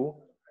for you,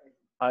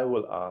 I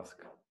will ask.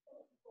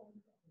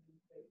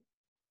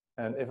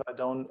 And if I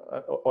don't,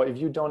 or if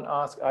you don't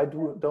ask, I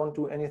don't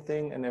do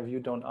anything. And if you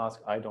don't ask,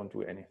 I don't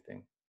do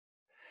anything.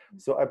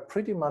 So I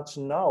pretty much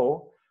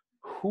know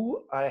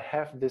who I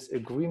have this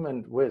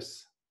agreement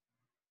with.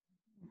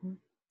 Mm-hmm.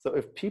 So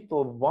if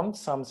people want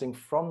something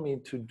from me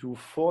to do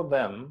for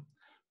them,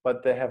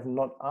 but they have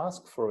not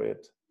asked for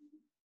it,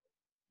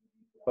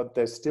 but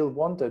they still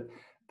want it,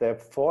 they're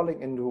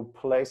falling into a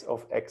place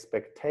of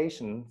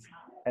expectations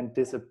and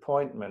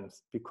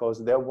disappointments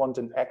because they want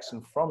an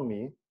action from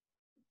me.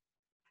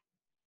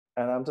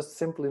 And I'm just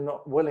simply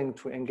not willing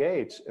to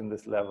engage in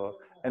this level.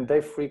 And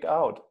they freak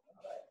out.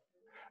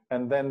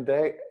 And then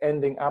they're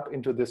ending up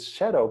into this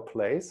shadow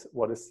place,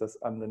 what is this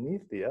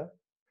underneath here,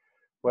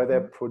 where they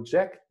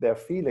project their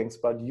feelings,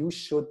 but you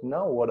should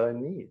know what I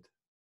need.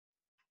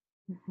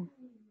 Mm-hmm.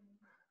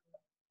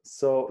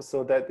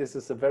 So that this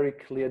is a very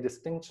clear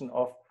distinction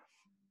of,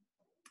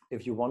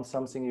 if you want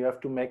something, you have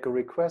to make a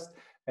request.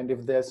 And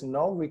if there's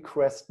no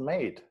request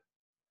made,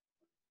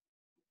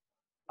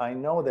 I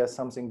know there's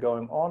something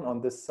going on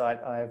this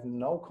side I have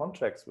no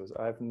contracts with,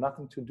 I have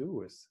nothing to do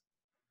with.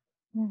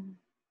 Mm.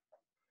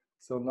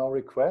 So no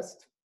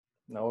request,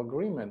 no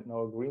agreement,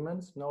 no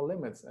agreements, no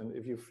limits. And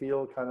if you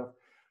feel kind of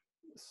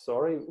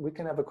sorry, we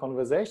can have a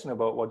conversation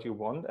about what you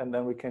want and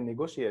then we can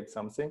negotiate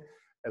something.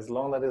 As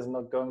long as that is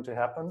not going to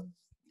happen,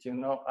 you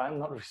know, I'm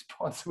not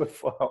responsible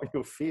for how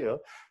you feel.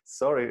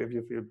 Sorry if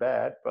you feel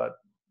bad, but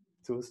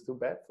it's too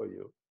bad for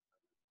you.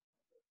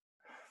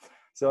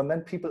 So, and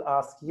then people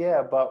ask,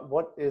 yeah, but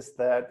what is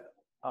that,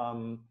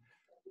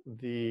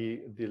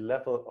 the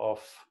level of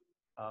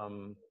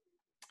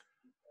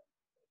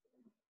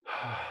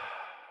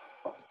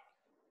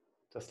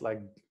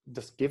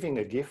just giving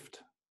a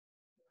gift.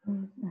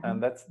 Mm-hmm.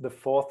 And that's the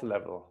fourth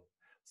level.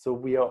 So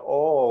we are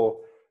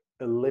all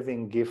a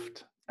living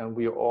gift, and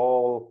we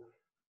all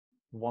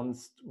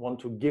want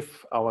to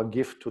give our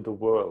gift to the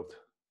world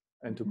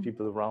and to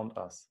people around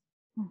us.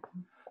 Mm-hmm.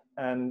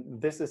 And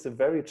this is a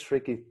very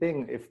tricky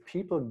thing. If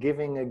people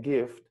giving a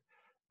gift,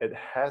 it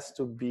has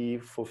to be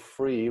for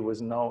free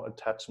with no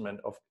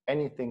attachment of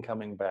anything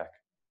coming back.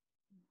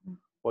 Mm-hmm.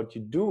 What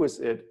you do with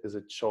it is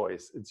a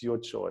choice. It's your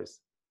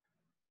choice.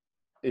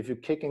 If you're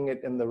kicking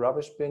it in the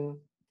rubbish bin,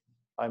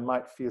 I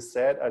might feel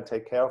sad. I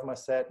take care of my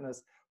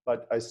sadness,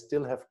 but I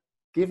still have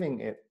giving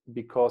it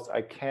because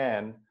I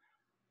can,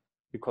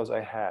 because I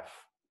have.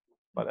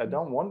 But I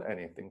don't want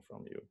anything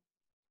from you.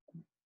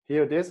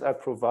 Here it is, I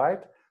provide,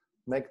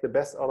 make the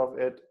best out of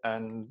it,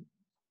 and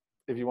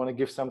if you want to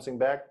give something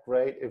back,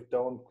 great. If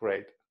don't,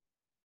 great.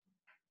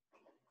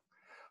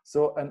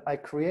 So, and I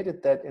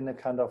created that in a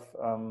kind of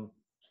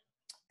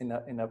in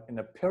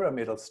a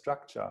pyramidal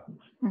structure.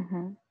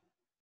 Mm-hmm.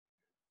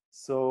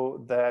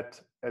 So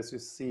that, as you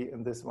see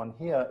in this one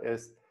here,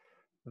 is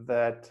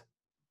that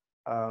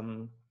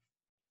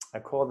I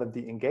call that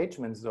the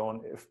engagement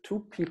zone. If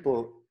two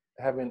people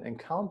have an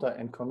encounter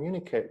and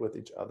communicate with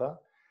each other,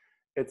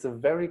 it's a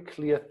very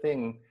clear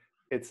thing.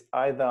 It's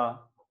either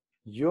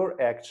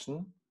your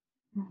action,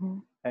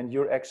 and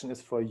your action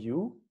is for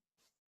you,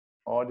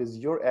 or it is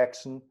your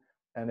action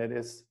and it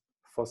is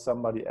for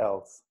somebody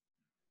else.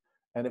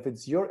 And if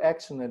it's your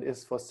action and it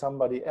is for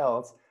somebody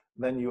else,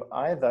 then you're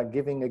either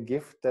giving a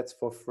gift that's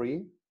for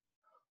free,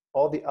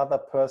 or the other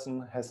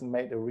person has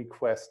made a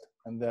request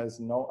and there's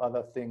no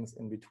other things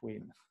in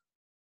between.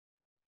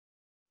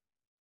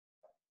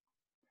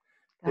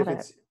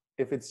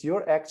 If it's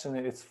your action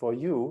and it's for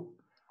you,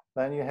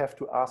 then you have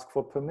to ask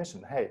for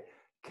permission. Hey,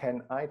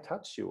 can I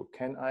touch you?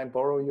 Can I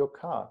borrow your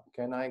car?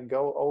 Can I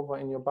go over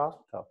in your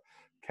bathtub?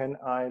 Can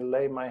I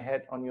lay my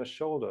head on your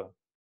shoulder?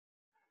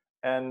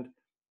 And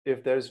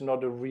if there's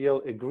not a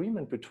real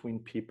agreement between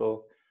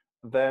people,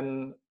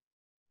 then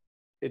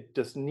it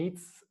just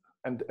needs,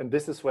 and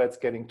this is where it's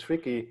getting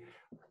tricky.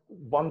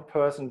 One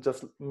person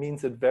just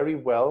means it very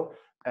well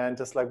and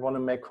just like want to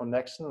make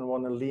connection and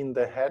want to lean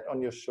their head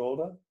on your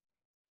shoulder.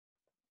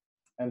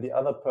 And the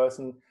other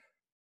person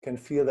can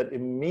feel that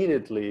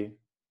immediately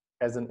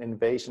as an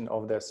invasion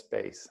of their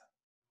space.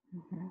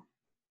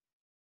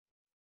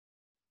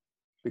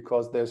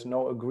 Because there's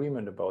no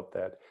agreement about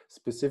that.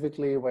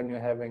 Specifically when you're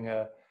having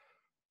a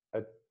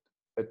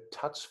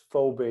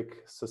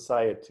touch-phobic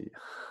society.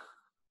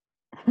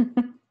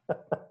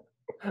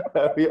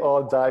 We're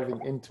all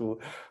diving into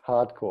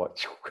hardcore.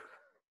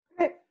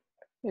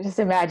 Just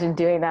imagine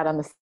doing that on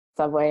the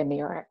subway in New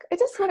York. I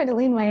just wanted to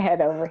lean my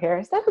head over here.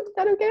 Is that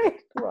okay?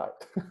 Right.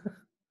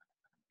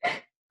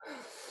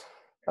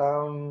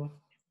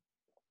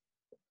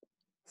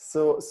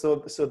 So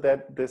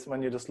that this,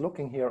 when you're just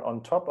looking here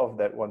on top of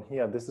that one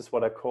here, this is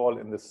what I call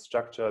in this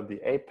structure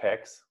the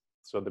apex.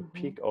 So the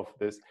peak of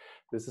this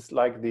is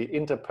like the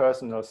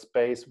interpersonal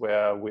space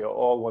where we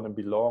all want to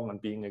belong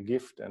and being a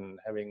gift and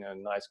having a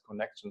nice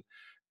connection.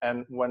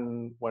 And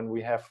when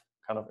we have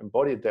kind of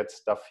embodied that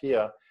stuff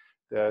here,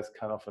 there's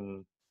kind of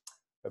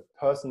a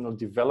personal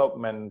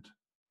development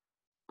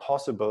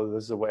possible.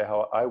 This is the way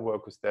how I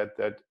work with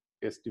that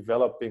is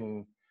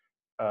developing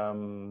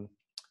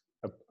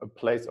a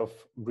place of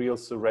real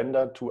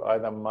surrender to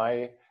either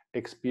my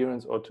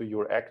experience or to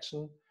your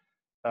action.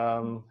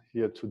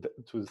 Here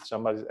to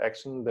somebody's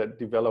action, that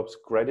develops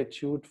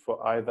gratitude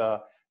for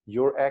either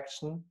your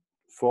action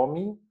for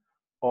me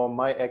or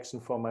my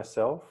action for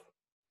myself.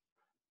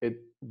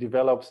 It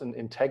develops an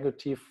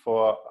integrity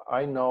for,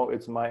 I know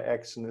it's my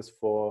action is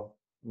for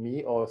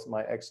me or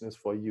my action is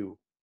for you.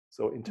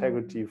 So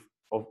integrity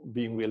of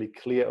being really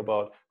clear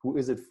about who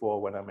is it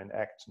for when I'm in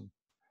action.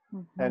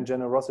 And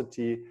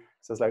generosity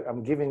says like,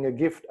 I'm giving a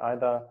gift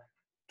either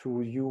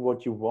to you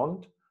what you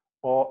want,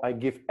 or I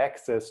give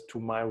access to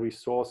my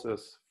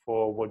resources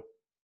for what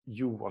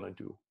you want to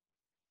do.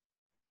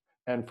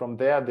 And from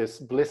there, this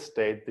bliss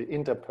state, the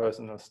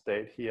interpersonal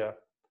state here,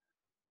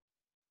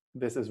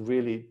 this is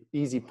really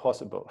easy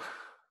possible.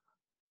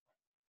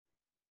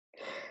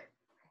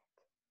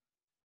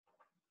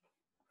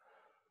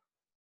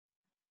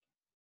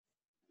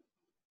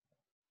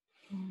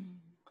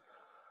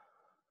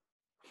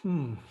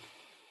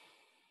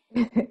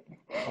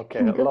 Okay,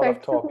 a lot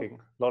of talking,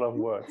 a lot of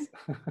words.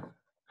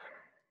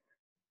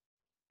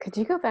 Could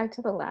you go back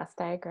to the last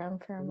diagram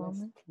for a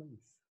moment? Please.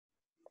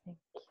 Thank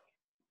you.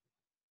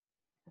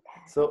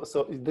 Okay.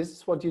 So this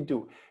is what you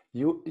do.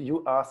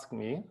 You ask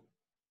me.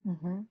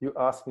 You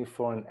ask me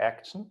for an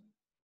action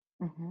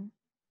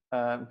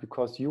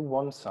because you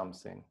want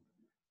something,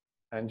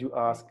 and you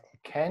ask,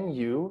 can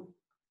you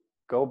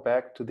go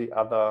back to the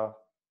other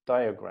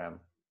diagram?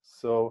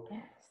 So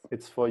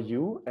it's for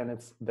you, and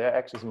it's their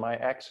action is my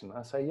action.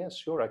 I say, yes,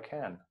 sure, I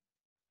can.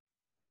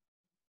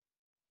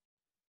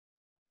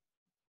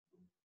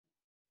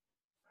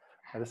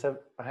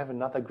 I have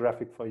another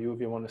graphic for you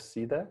if you want to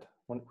see that.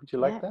 Would you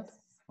like that?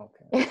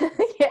 Okay.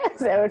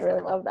 Yes, I would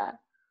really love that.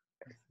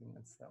 I think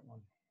it's that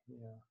one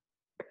here.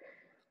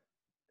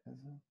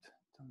 Is it?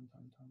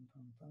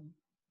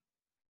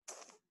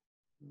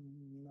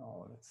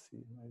 No, let's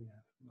see. Maybe I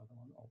have another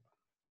one open.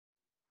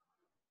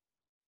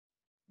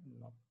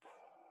 Nope.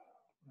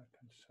 I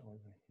can show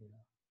you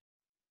here.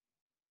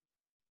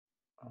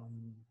 That one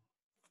here.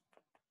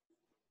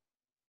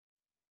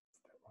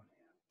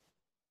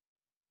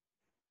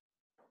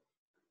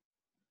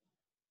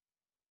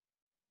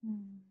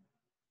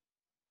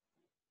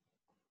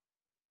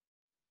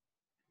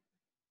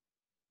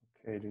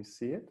 Okay, do you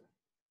see it?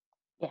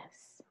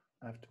 Yes.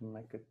 I have to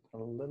make it a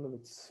little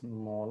bit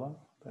smaller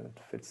that it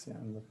fits here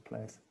in the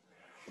place.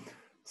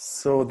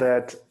 So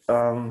that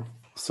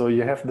so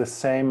you have the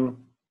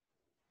same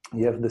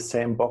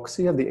box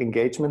here, the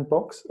engagement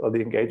box or the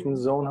engagement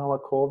zone, how I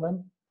call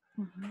them.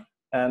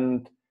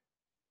 And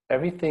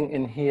everything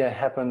in here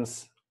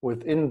happens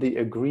within the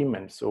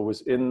agreement, so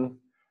within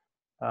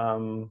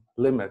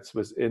limits,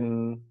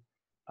 within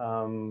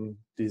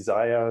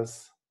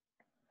desires.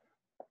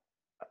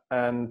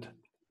 And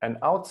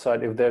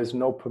outside, if there is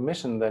no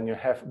permission, then you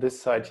have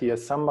this side here,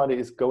 somebody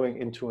is going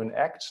into an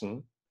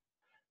action,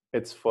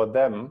 it's for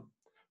them,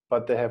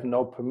 but they have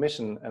no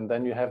permission. And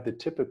then you have the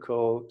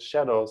typical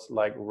shadows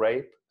like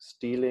rape,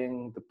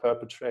 stealing, the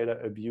perpetrator,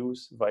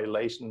 abuse,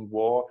 violation,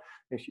 war.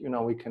 If, you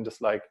know, we can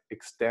just like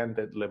extend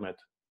that limit,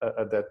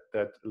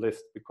 that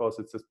list, because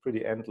it's just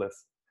pretty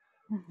endless.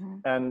 Mm-hmm.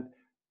 And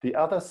the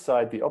other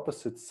side, the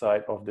opposite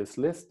side of this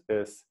list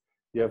is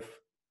you have,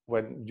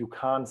 when you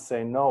can't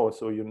say no,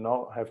 so you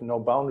have no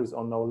boundaries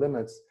or no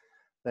limits,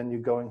 then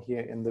you're going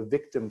here in the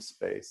victim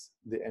space,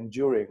 the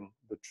enduring,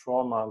 the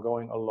trauma,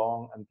 going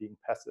along and being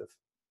passive.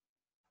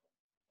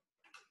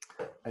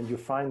 And you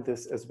find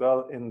this as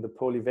well in the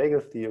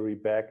polyvagal theory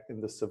back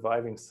in the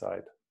surviving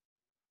side.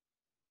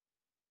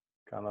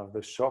 Kind of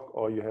the shock,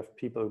 or you have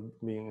people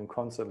being in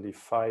constantly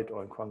fight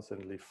or in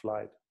constantly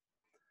flight.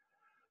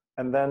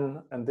 And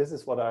then, and this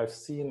is what I've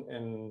seen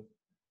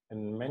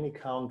in many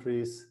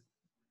countries,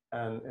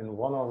 and in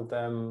one of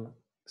them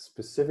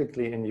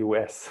specifically in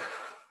US,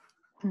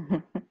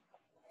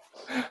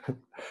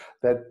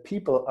 that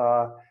people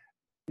are,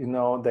 you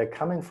know, they're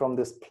coming from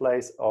this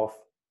place of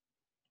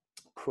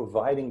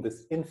providing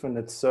this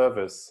infinite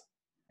service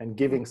and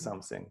giving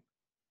something,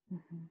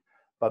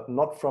 but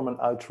not from an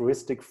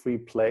altruistic free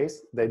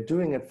place. They're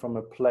doing it from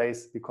a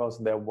place because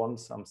they want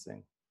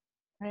something.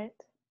 Right.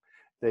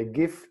 They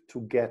give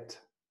to get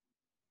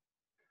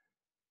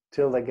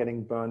till they're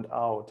getting burned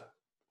out.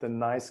 The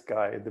nice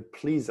guy, the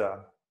pleaser,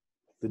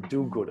 the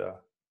do-gooder.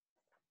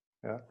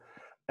 Yeah.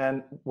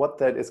 And what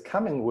that is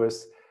coming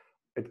with,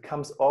 it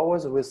comes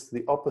always with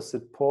the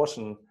opposite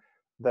portion,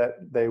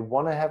 that they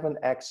want to have an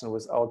action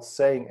without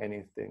saying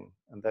anything.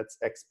 And that's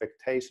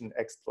expectation,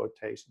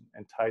 exploitation,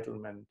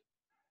 entitlement,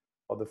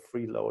 or the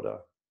freeloader.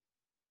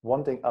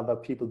 Wanting other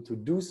people to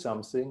do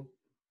something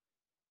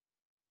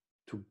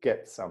to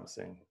get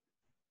something.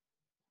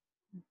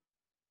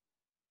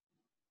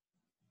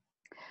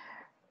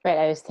 Right.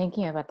 I was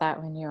thinking about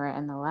that when you were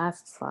in the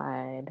last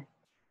slide,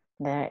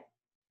 that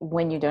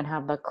when you don't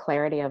have the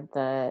clarity of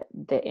the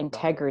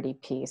integrity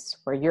piece,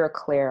 where you're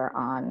clear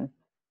on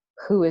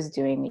who is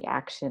doing the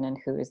action and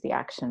who is the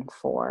action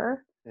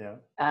for,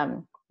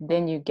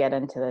 then you get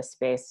into the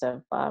space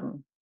of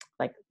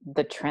like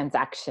the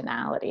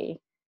transactionality,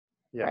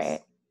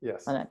 right?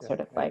 Yes. And it's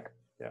sort of like,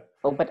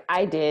 oh, but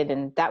I did,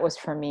 and that was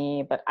for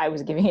me, but I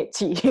was giving it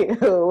to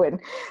you. And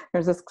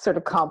there's this sort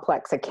of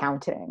complex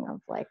accounting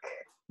of like.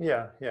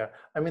 Yeah.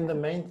 I mean, the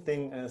main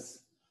thing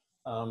is,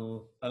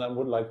 and I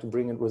would like to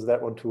bring it with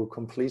that one to a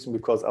completion,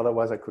 because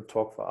otherwise I could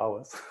talk for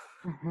hours,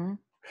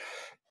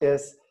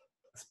 is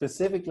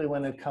specifically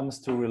when it comes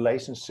to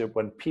relationship,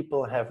 when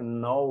people have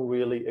no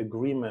really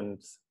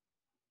agreement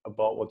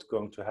about what's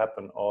going to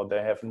happen, or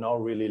they have no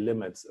really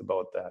limits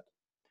about that.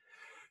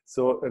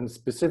 So, and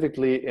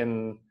specifically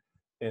in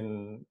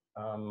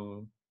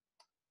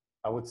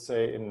I would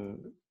say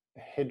in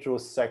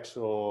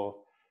heterosexual,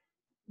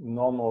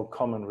 normal,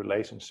 common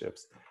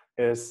relationships,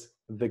 is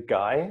the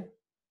guy,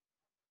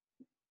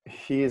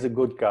 he is a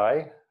good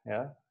guy,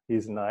 yeah,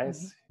 he's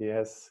nice,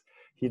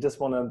 he just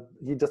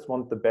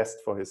want the best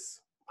for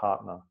his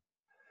partner,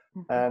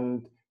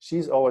 and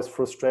she's always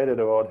frustrated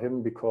about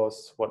him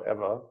because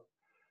whatever,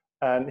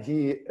 and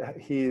he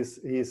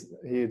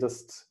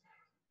just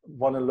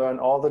want to learn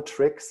all the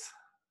tricks,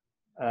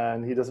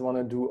 and he doesn't want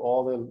to do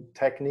all the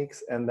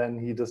techniques, and then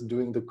he just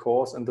doing the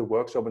course and the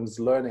workshop and is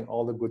learning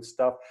all the good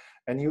stuff,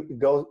 and you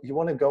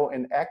want to go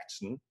in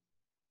action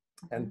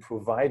and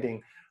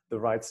providing the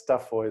right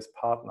stuff for his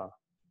partner.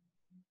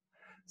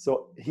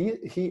 So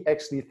he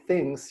actually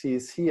thinks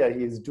he's here,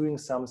 he's doing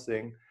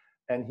something,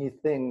 and he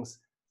thinks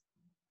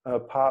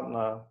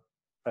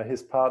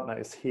his partner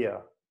is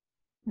here.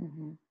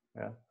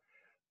 Yeah,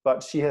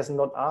 but she has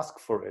not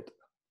asked for it,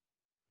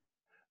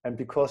 and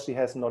because she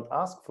has not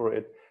asked for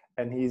it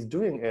and he's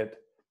doing it,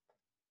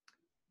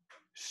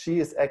 she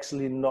is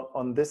actually not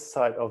on this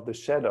side of the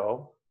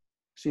shadow.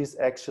 She's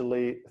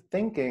actually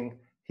thinking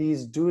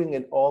he's doing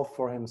it all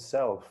for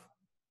himself.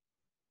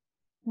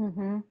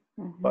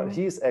 But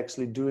he's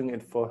actually doing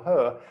it for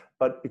her.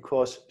 But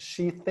because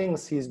she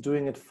thinks he's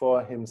doing it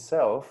for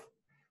himself,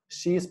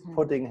 she's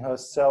putting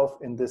herself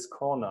in this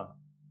corner.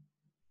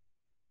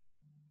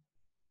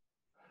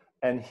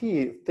 And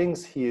he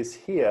thinks he is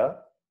here.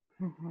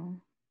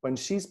 When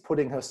she's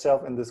putting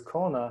herself in this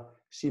corner,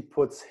 she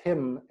puts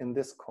him in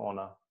this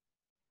corner.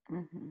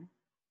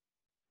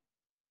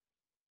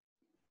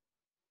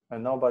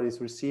 And nobody's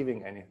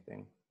receiving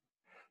anything.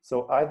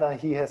 So either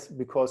he has,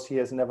 because he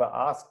has never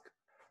asked,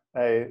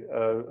 hey,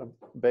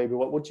 baby,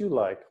 what would you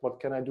like? What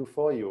can I do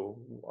for you?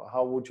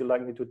 How would you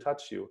like me to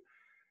touch you?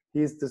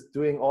 He's just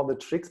doing all the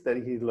tricks that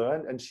he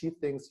learned, and she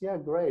thinks, yeah,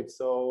 great.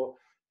 So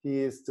he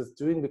is just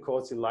doing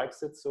because he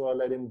likes it, so I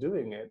let him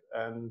doing it.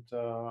 And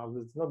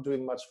it's not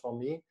doing much for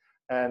me.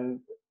 And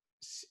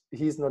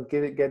he's not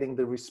getting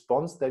the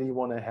response that he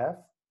want to have.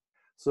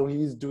 So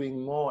he's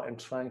doing more and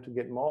trying to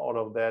get more out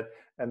of that.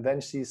 And then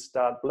she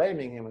start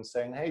blaming him and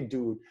saying, hey,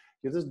 dude,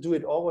 you just do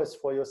it always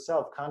for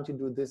yourself. Can't you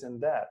do this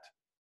and that?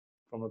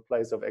 from a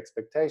place of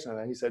expectation.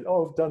 And he said,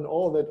 oh, I've done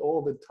all that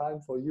all the time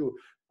for you.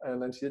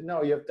 And then she said,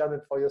 no, you have done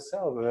it for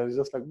yourself. And I was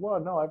just like, well,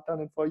 no, I've done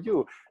it for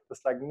you.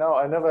 It's like, no,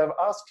 I never have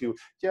asked you.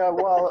 Yeah,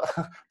 well,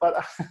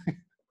 but,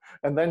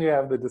 and then you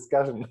have the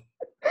discussion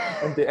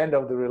and the end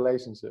of the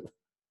relationship.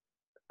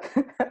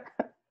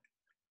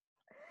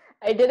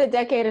 I did a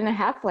decade and a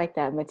half like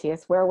that,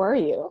 Matthias. Where were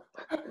you?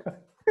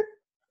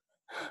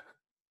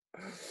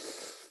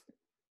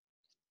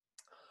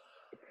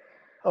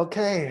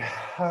 Okay.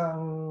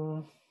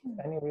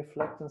 Any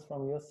reflections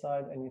from your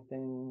side?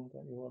 Anything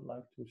that you would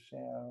like to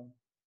share?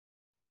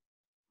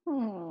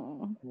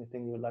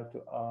 Anything you would like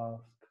to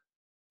ask?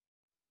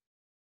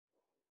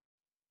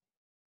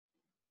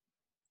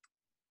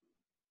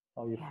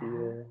 How you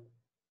feel?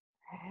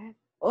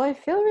 Well, I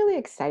feel really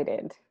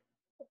excited.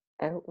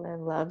 I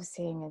love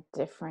seeing a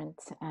different.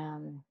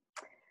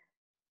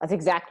 That's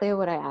exactly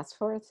what I asked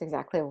for. It's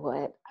exactly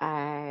what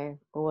I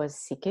was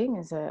seeking,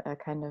 is a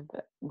kind of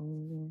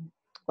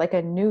like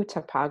a new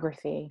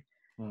topography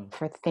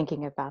for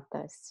thinking about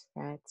this,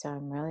 right? So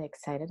I'm really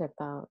excited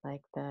about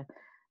like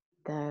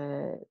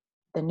the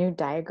new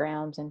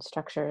diagrams and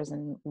structures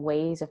and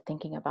ways of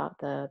thinking about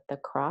the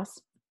cross.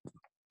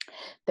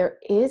 There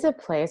is a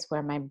place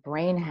where my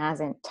brain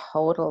hasn't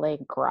totally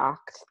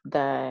grokked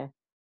the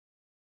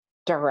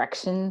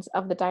directions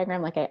of the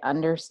diagram. Like I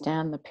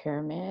understand the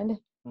pyramid,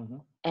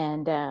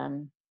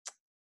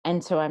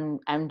 and so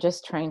I'm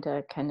just trying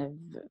to kind of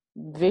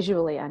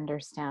visually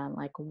understand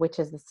like which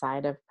is the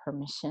side of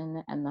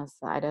permission and the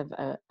side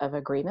of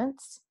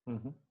agreements,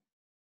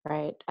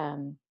 right?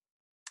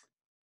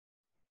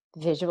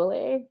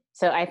 Visually.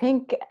 So I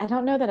think, I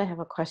don't know that I have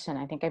a question.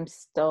 I think I'm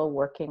still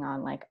working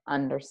on like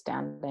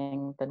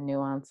understanding the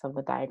nuance of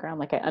the diagram.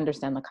 Like I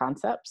understand the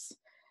concepts,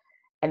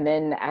 and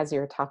then as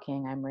you're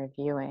talking, I'm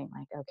reviewing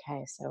like,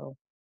 okay, so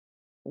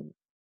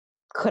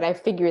could I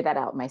figure that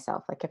out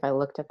myself? Like if I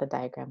looked at the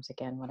diagrams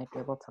again, would I be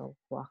able to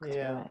walk through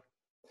it?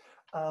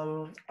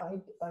 I'm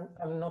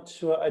not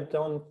sure. I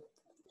don't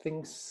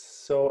think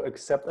so,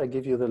 except I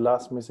give you the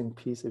last missing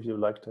piece if you'd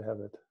like to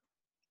have it.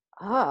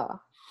 Oh,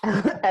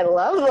 I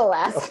love the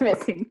last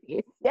missing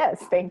piece.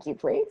 Yes, thank you,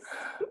 please.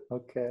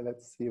 Okay,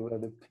 let's see where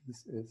the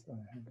piece is.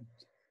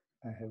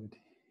 I have it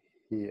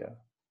here.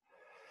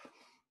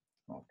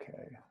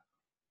 Okay.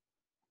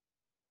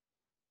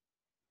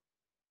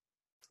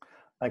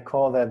 I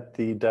call that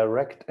the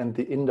direct and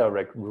the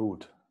indirect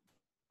route.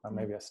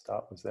 Maybe I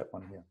start with that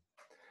one here.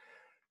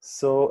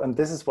 So, and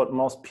this is what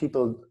most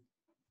people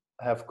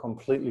have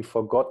completely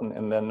forgotten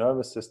in their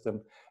nervous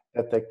system,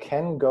 that they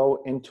can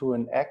go into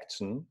an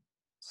action.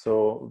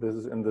 So this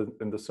is in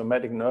the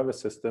somatic nervous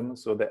system.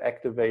 So they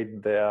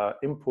activate their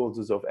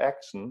impulses of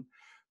action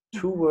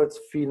towards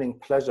feeling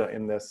pleasure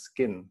in their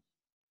skin.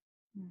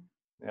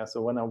 Yeah.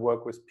 So when I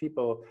work with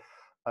people,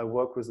 I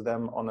work with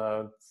them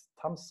on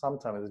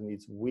sometimes it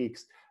needs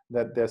weeks,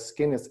 that their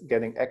skin is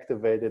getting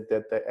activated,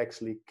 that they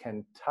actually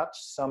can touch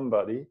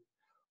somebody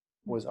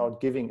without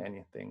giving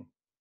anything.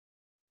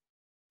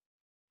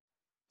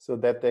 So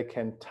that they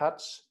can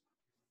touch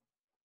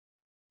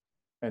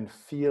and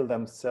feel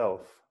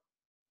themselves.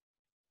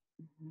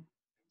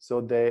 So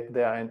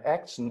they are in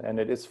action and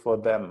it is for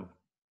them.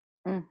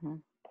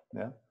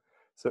 Yeah.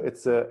 So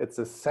it's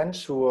a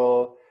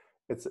sensual,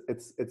 it's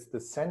the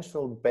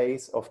sensual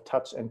base of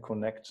touch and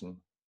connection.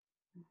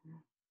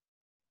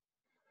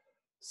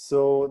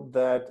 So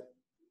that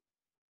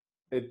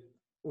in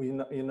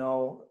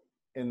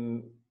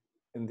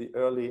the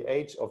early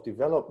age of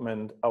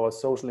development, our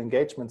social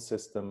engagement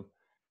system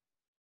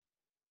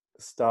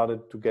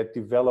started to get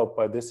developed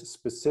by this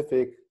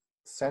specific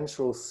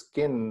sensual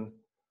skin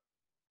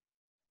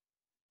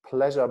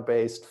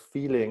pleasure-based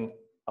feeling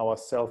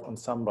ourselves on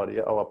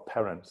somebody, our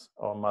parents,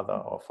 our mother,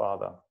 or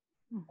father,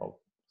 or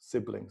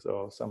siblings,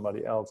 or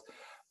somebody else.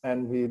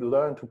 And we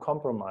learn to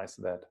compromise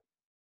that.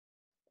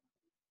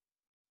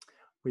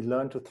 We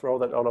learn to throw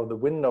that out of the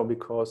window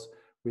because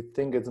we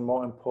think it's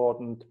more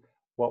important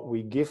what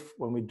we give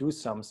when we do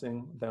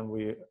something than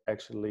we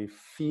actually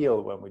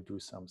feel when we do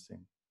something.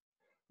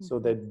 So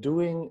that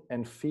doing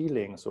and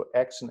feeling, so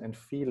action and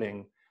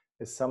feeling,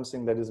 is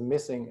something that is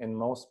missing in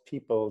most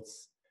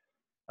people's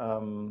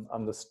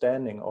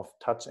understanding of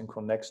touch and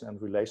connection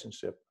and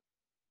relationship.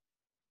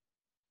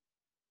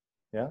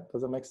 Yeah,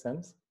 does that make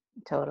sense?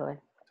 Totally.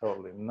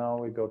 Totally. Now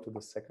we go to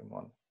the second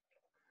one.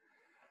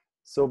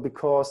 So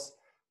because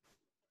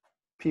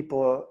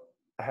people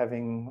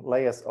having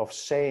layers of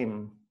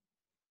shame,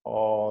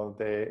 or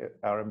they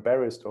are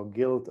embarrassed or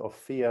guilt or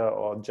fear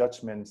or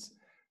judgments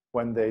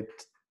when they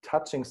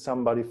touching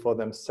somebody for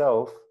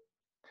themselves,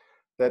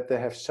 that they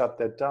have shut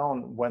that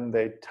down when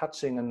they're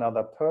touching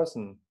another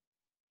person,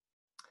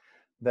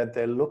 that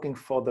they're looking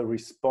for the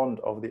response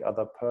of the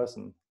other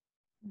person.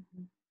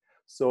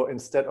 So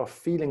instead of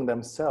feeling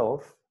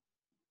themselves,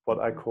 what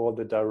I call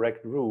the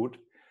direct route,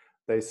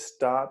 they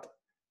start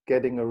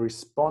getting a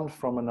response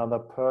from another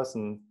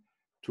person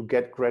to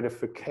get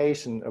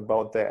gratification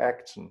about their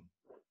action.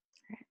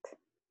 Right.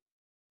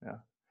 Yeah.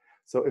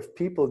 So if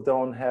people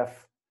don't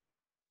have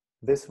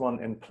this one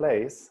in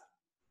place,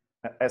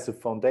 as a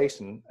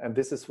foundation. And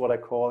this is what I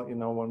call, you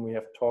know, when we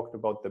have talked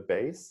about the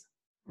base,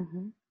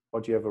 Mm-hmm.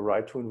 what you have a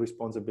right to and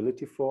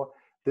responsibility for,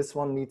 this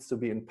one needs to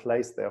be in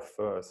place there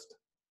first.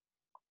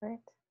 Right.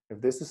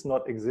 If this is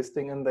not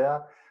existing in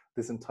there,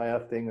 this entire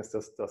thing is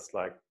just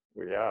like,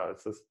 yeah,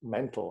 it's just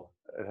mental.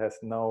 It has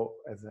no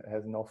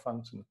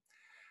function.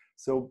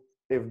 So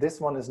if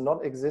this one is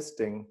not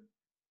existing,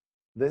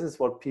 this is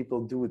what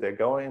people do. They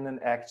go in an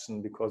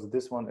action because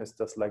this one is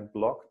just like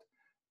blocked,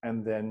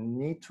 and they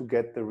need to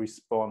get the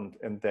response,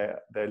 and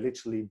they're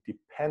literally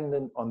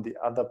dependent on the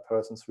other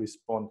person's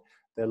response.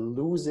 They're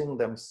losing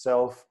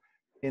themselves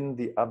in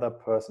the other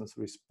person's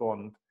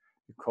response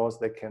because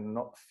they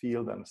cannot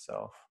feel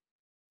themselves.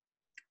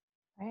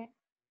 Right.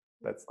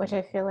 That's which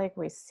I feel like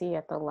we see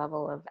at the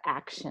level of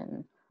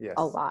action yes.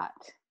 a lot.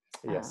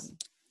 Yes.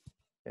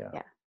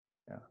 Yeah.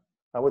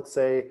 I would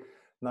say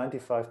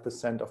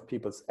 95% of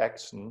people's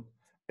action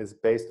is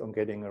based on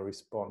getting a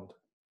response.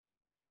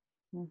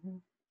 Mm-hmm.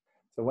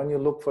 So when you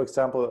look, for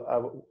example,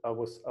 I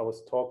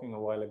was talking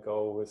a while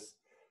ago with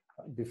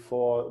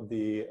before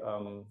the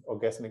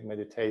orgasmic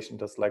meditation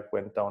just like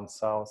went down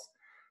south,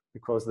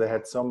 because they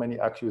had so many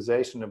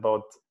accusations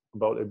about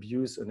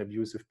abuse and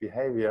abusive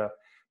behavior,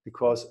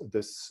 because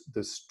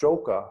the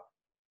stroker,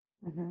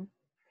 mm-hmm.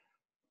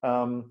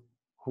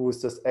 Who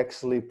is just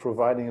actually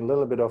providing a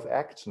little bit of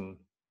action,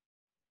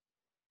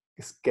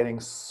 is getting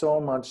so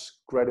much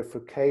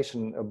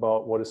gratification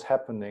about what is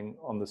happening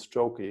on the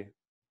strokey,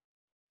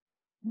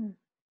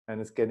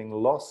 and it's getting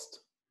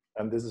lost.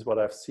 And this is what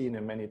I've seen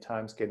in many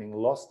times, getting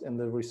lost in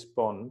the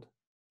respond,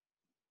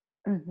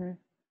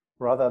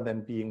 rather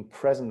than being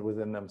present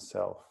within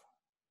themselves.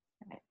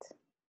 Right.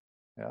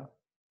 Yeah.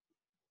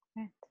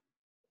 Right.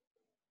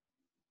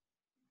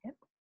 Yep.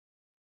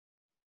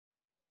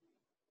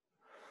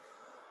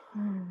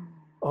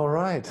 All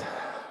right.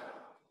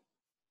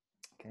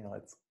 Okay,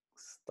 let's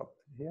stop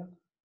here.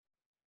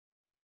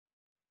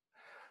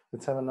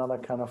 Let's have another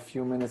kind of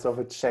few minutes of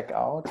a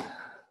checkout.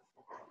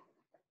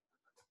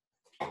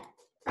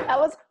 That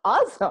was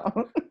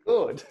awesome.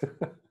 Good.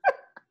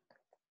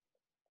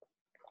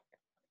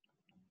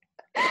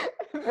 I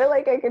feel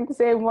like I can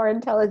say more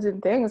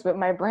intelligent things, but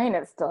my brain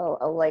is still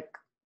like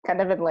kind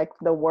of in like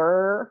the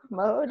whir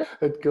mode.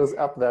 It goes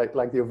up there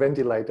like your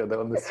ventilator there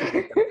on the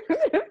ceiling.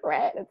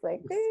 Right. It's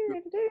like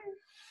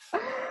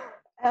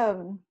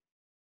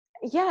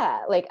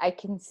yeah, like I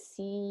can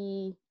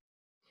see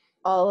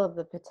all of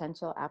the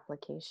potential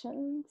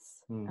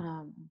applications.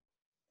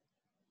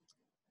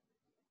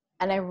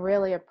 And I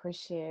really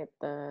appreciate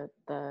the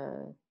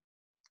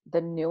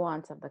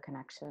nuance of the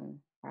connection,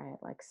 right?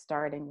 Like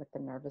starting with the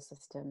nervous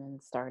system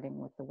and starting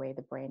with the way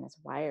the brain is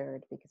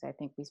wired, because I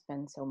think we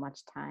spend so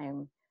much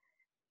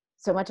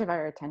of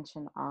our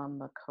attention on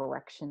the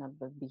correction of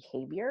the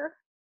behavior,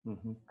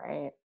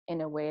 right?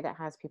 In a way that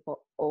has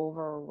people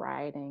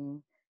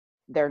overriding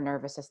their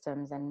nervous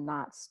systems and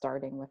not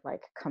starting with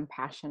like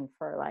compassion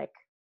for like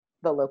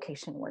the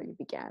location where you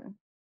began.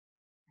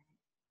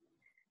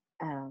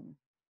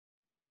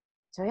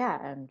 So yeah,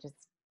 I'm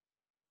just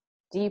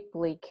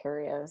deeply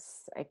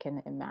curious. I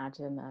can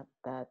imagine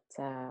that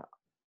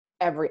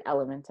every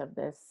element of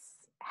this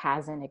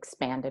has an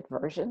expanded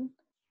version.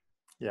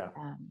 Yeah.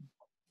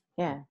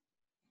 Yeah.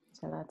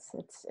 So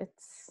it's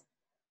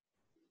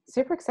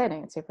super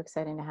exciting. It's super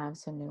exciting to have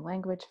some new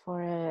language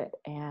for it,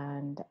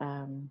 and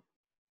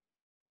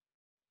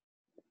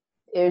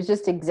it was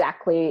just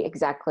exactly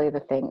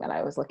the thing that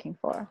I was looking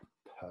for.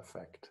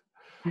 Perfect.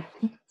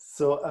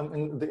 So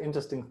the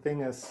interesting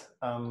thing is,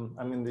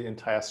 the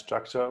entire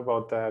structure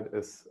about that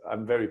is,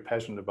 I'm very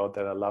passionate about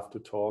that. I love to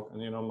talk,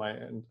 and you know, my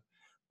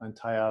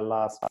entire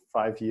last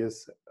 5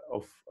 years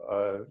of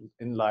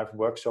in-life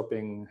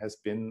workshopping has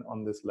been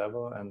on this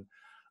level, and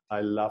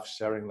I love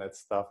sharing that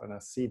stuff. And I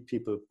see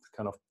people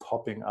kind of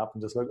popping up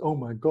and just like, oh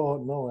my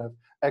God, no!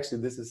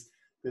 Actually, this is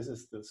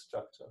the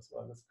structure. So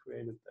I just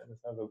created that.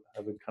 I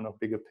have a kind of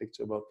bigger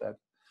picture about that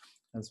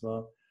as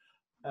well.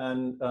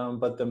 And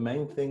but the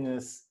main thing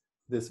is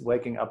this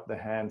waking up the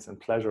hands and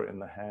pleasure in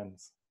the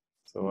hands.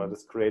 So I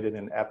just created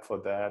an app for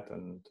that,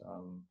 and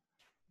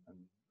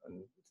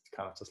it's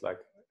kind of just like,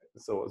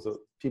 so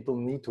people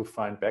need to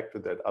find back to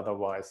that.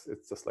 Otherwise,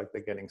 it's just like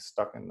they're getting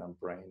stuck in their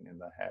brain, in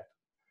their head.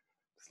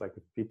 It's like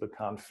if people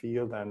can't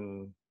feel,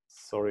 then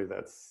sorry,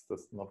 that's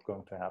not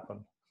going to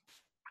happen.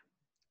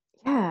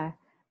 Yeah,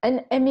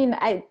 and I mean,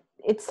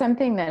 it's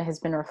something that has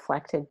been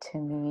reflected to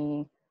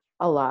me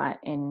a lot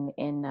in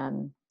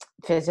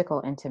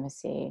physical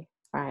intimacy,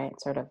 right?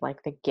 Sort of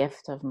like the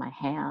gift of my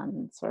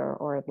hands,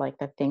 or like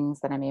the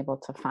things that I'm able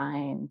to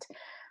find.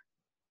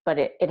 But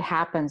it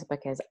happens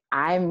because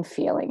I'm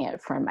feeling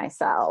it for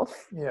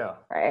myself. Yeah.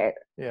 Right.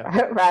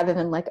 Yeah. Rather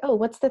than like, oh,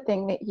 what's the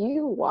thing that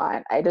you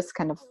want? I just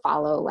kind of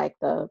follow like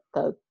the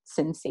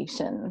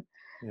sensation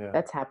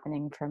that's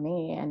happening for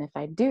me. And if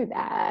I do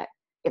that,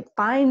 it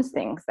finds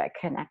things that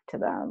connect to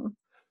them.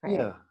 Right?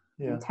 Yeah.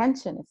 Yeah.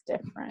 Intention is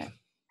different.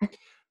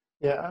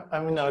 Yeah, I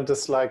mean, I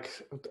just like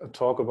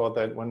talk about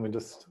that when we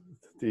just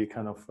the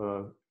kind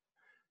of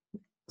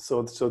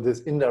so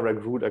this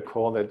indirect route, I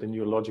call that the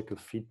neurological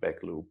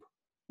feedback loop.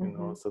 You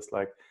know, it's just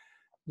like,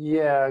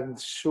 yeah,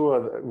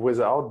 sure.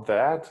 Without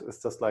that,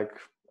 it's just like,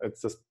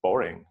 it's just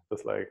boring.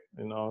 Just like,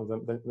 you know,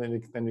 then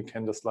you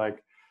can just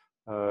like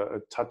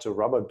touch a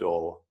rubber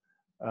doll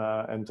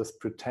and just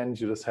pretend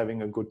you're just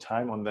having a good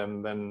time on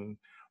them. Then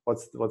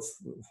what's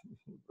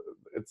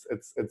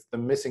it's the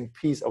missing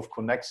piece of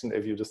connection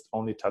if you just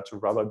only touch a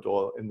rubber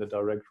doll in the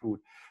direct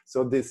route.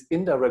 So this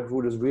indirect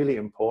route is really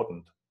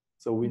important.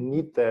 So we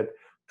need that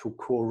to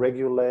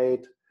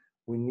co-regulate.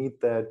 We need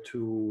that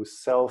to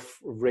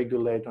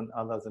self-regulate on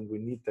others, and we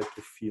need that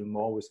to feel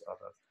more with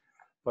others.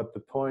 But the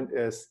point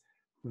is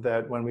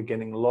that when we're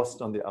getting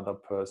lost on the other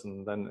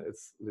person, then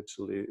it's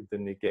literally the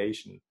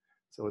negation.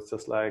 So it's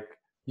just like,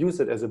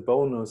 use it as a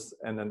bonus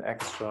and an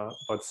extra,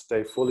 but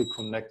stay fully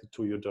connected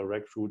to your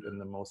direct route in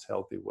the most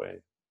healthy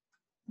way.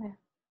 Yeah.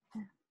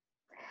 Yeah.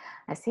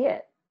 I see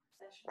it.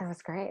 That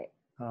was great.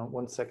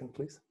 1 second,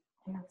 please.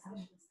 No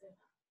problem.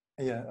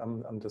 Yeah,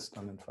 I'm just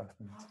done in 5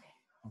 minutes.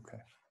 Okay.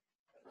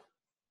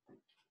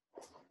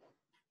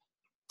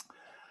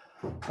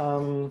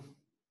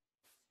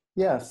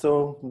 Yeah,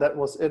 so that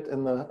was it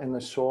in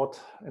a short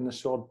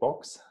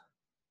box.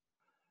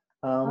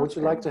 Would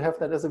you like to have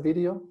that as a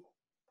video?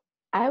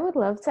 I would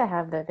love to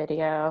have the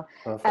video.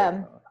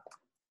 Perfect.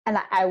 And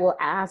I will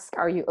ask,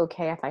 are you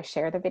okay if I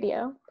share the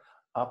video?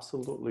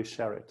 Absolutely,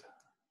 share it.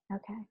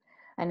 Okay.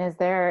 And is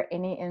there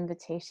any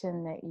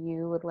invitation that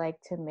you would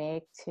like to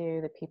make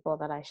to the people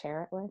that I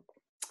share it with?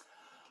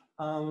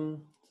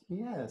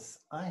 Yes,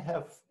 I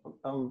have,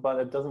 but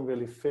it doesn't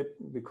really fit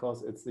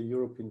because it's the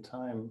European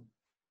time.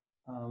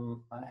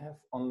 I have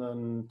on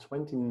the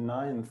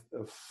 29th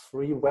a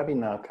free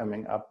webinar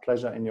coming up,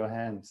 Pleasure in Your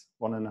Hands,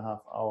 1.5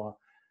 hour.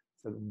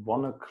 It's at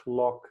 1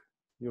 o'clock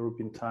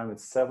European time.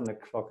 It's 7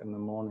 o'clock in the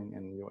morning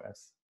in the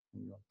US,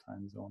 in your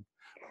time zone.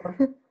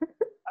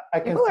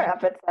 People are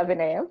up at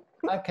 7 a.m.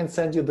 I can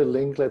send you the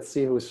link. Let's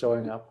see who's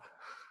showing up.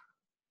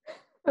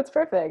 That's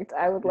perfect.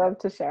 I would love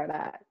to share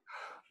that.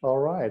 All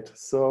right.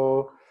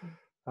 So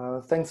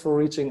thanks for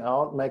reaching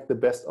out. Make the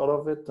best out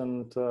of it,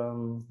 and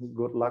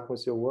good luck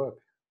with your work.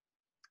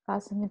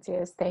 Awesome,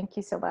 Matthias. Thank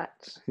you so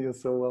much. You're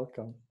so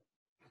welcome.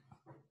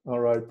 All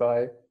right.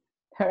 Bye.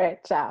 All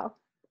right. Ciao.